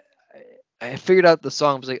I figured out the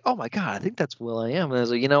song. I was like, oh my God, I think that's will.i.am, and I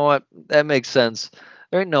was like, you know what, that makes sense.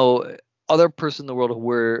 There ain't no other person in the world who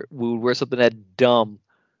would wear something that dumb.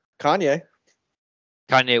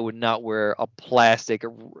 Kanye would not wear a plastic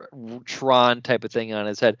Tron type of thing on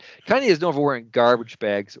his head. Kanye is known for wearing garbage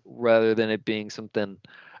bags rather than it being something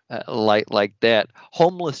like that.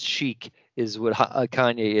 Homeless chic is what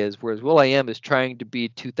Kanye is, whereas will.i.am is trying to be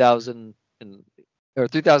 2000 or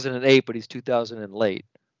 2008, but he's 2000 and late.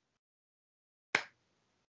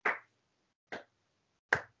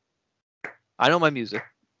 I know my music.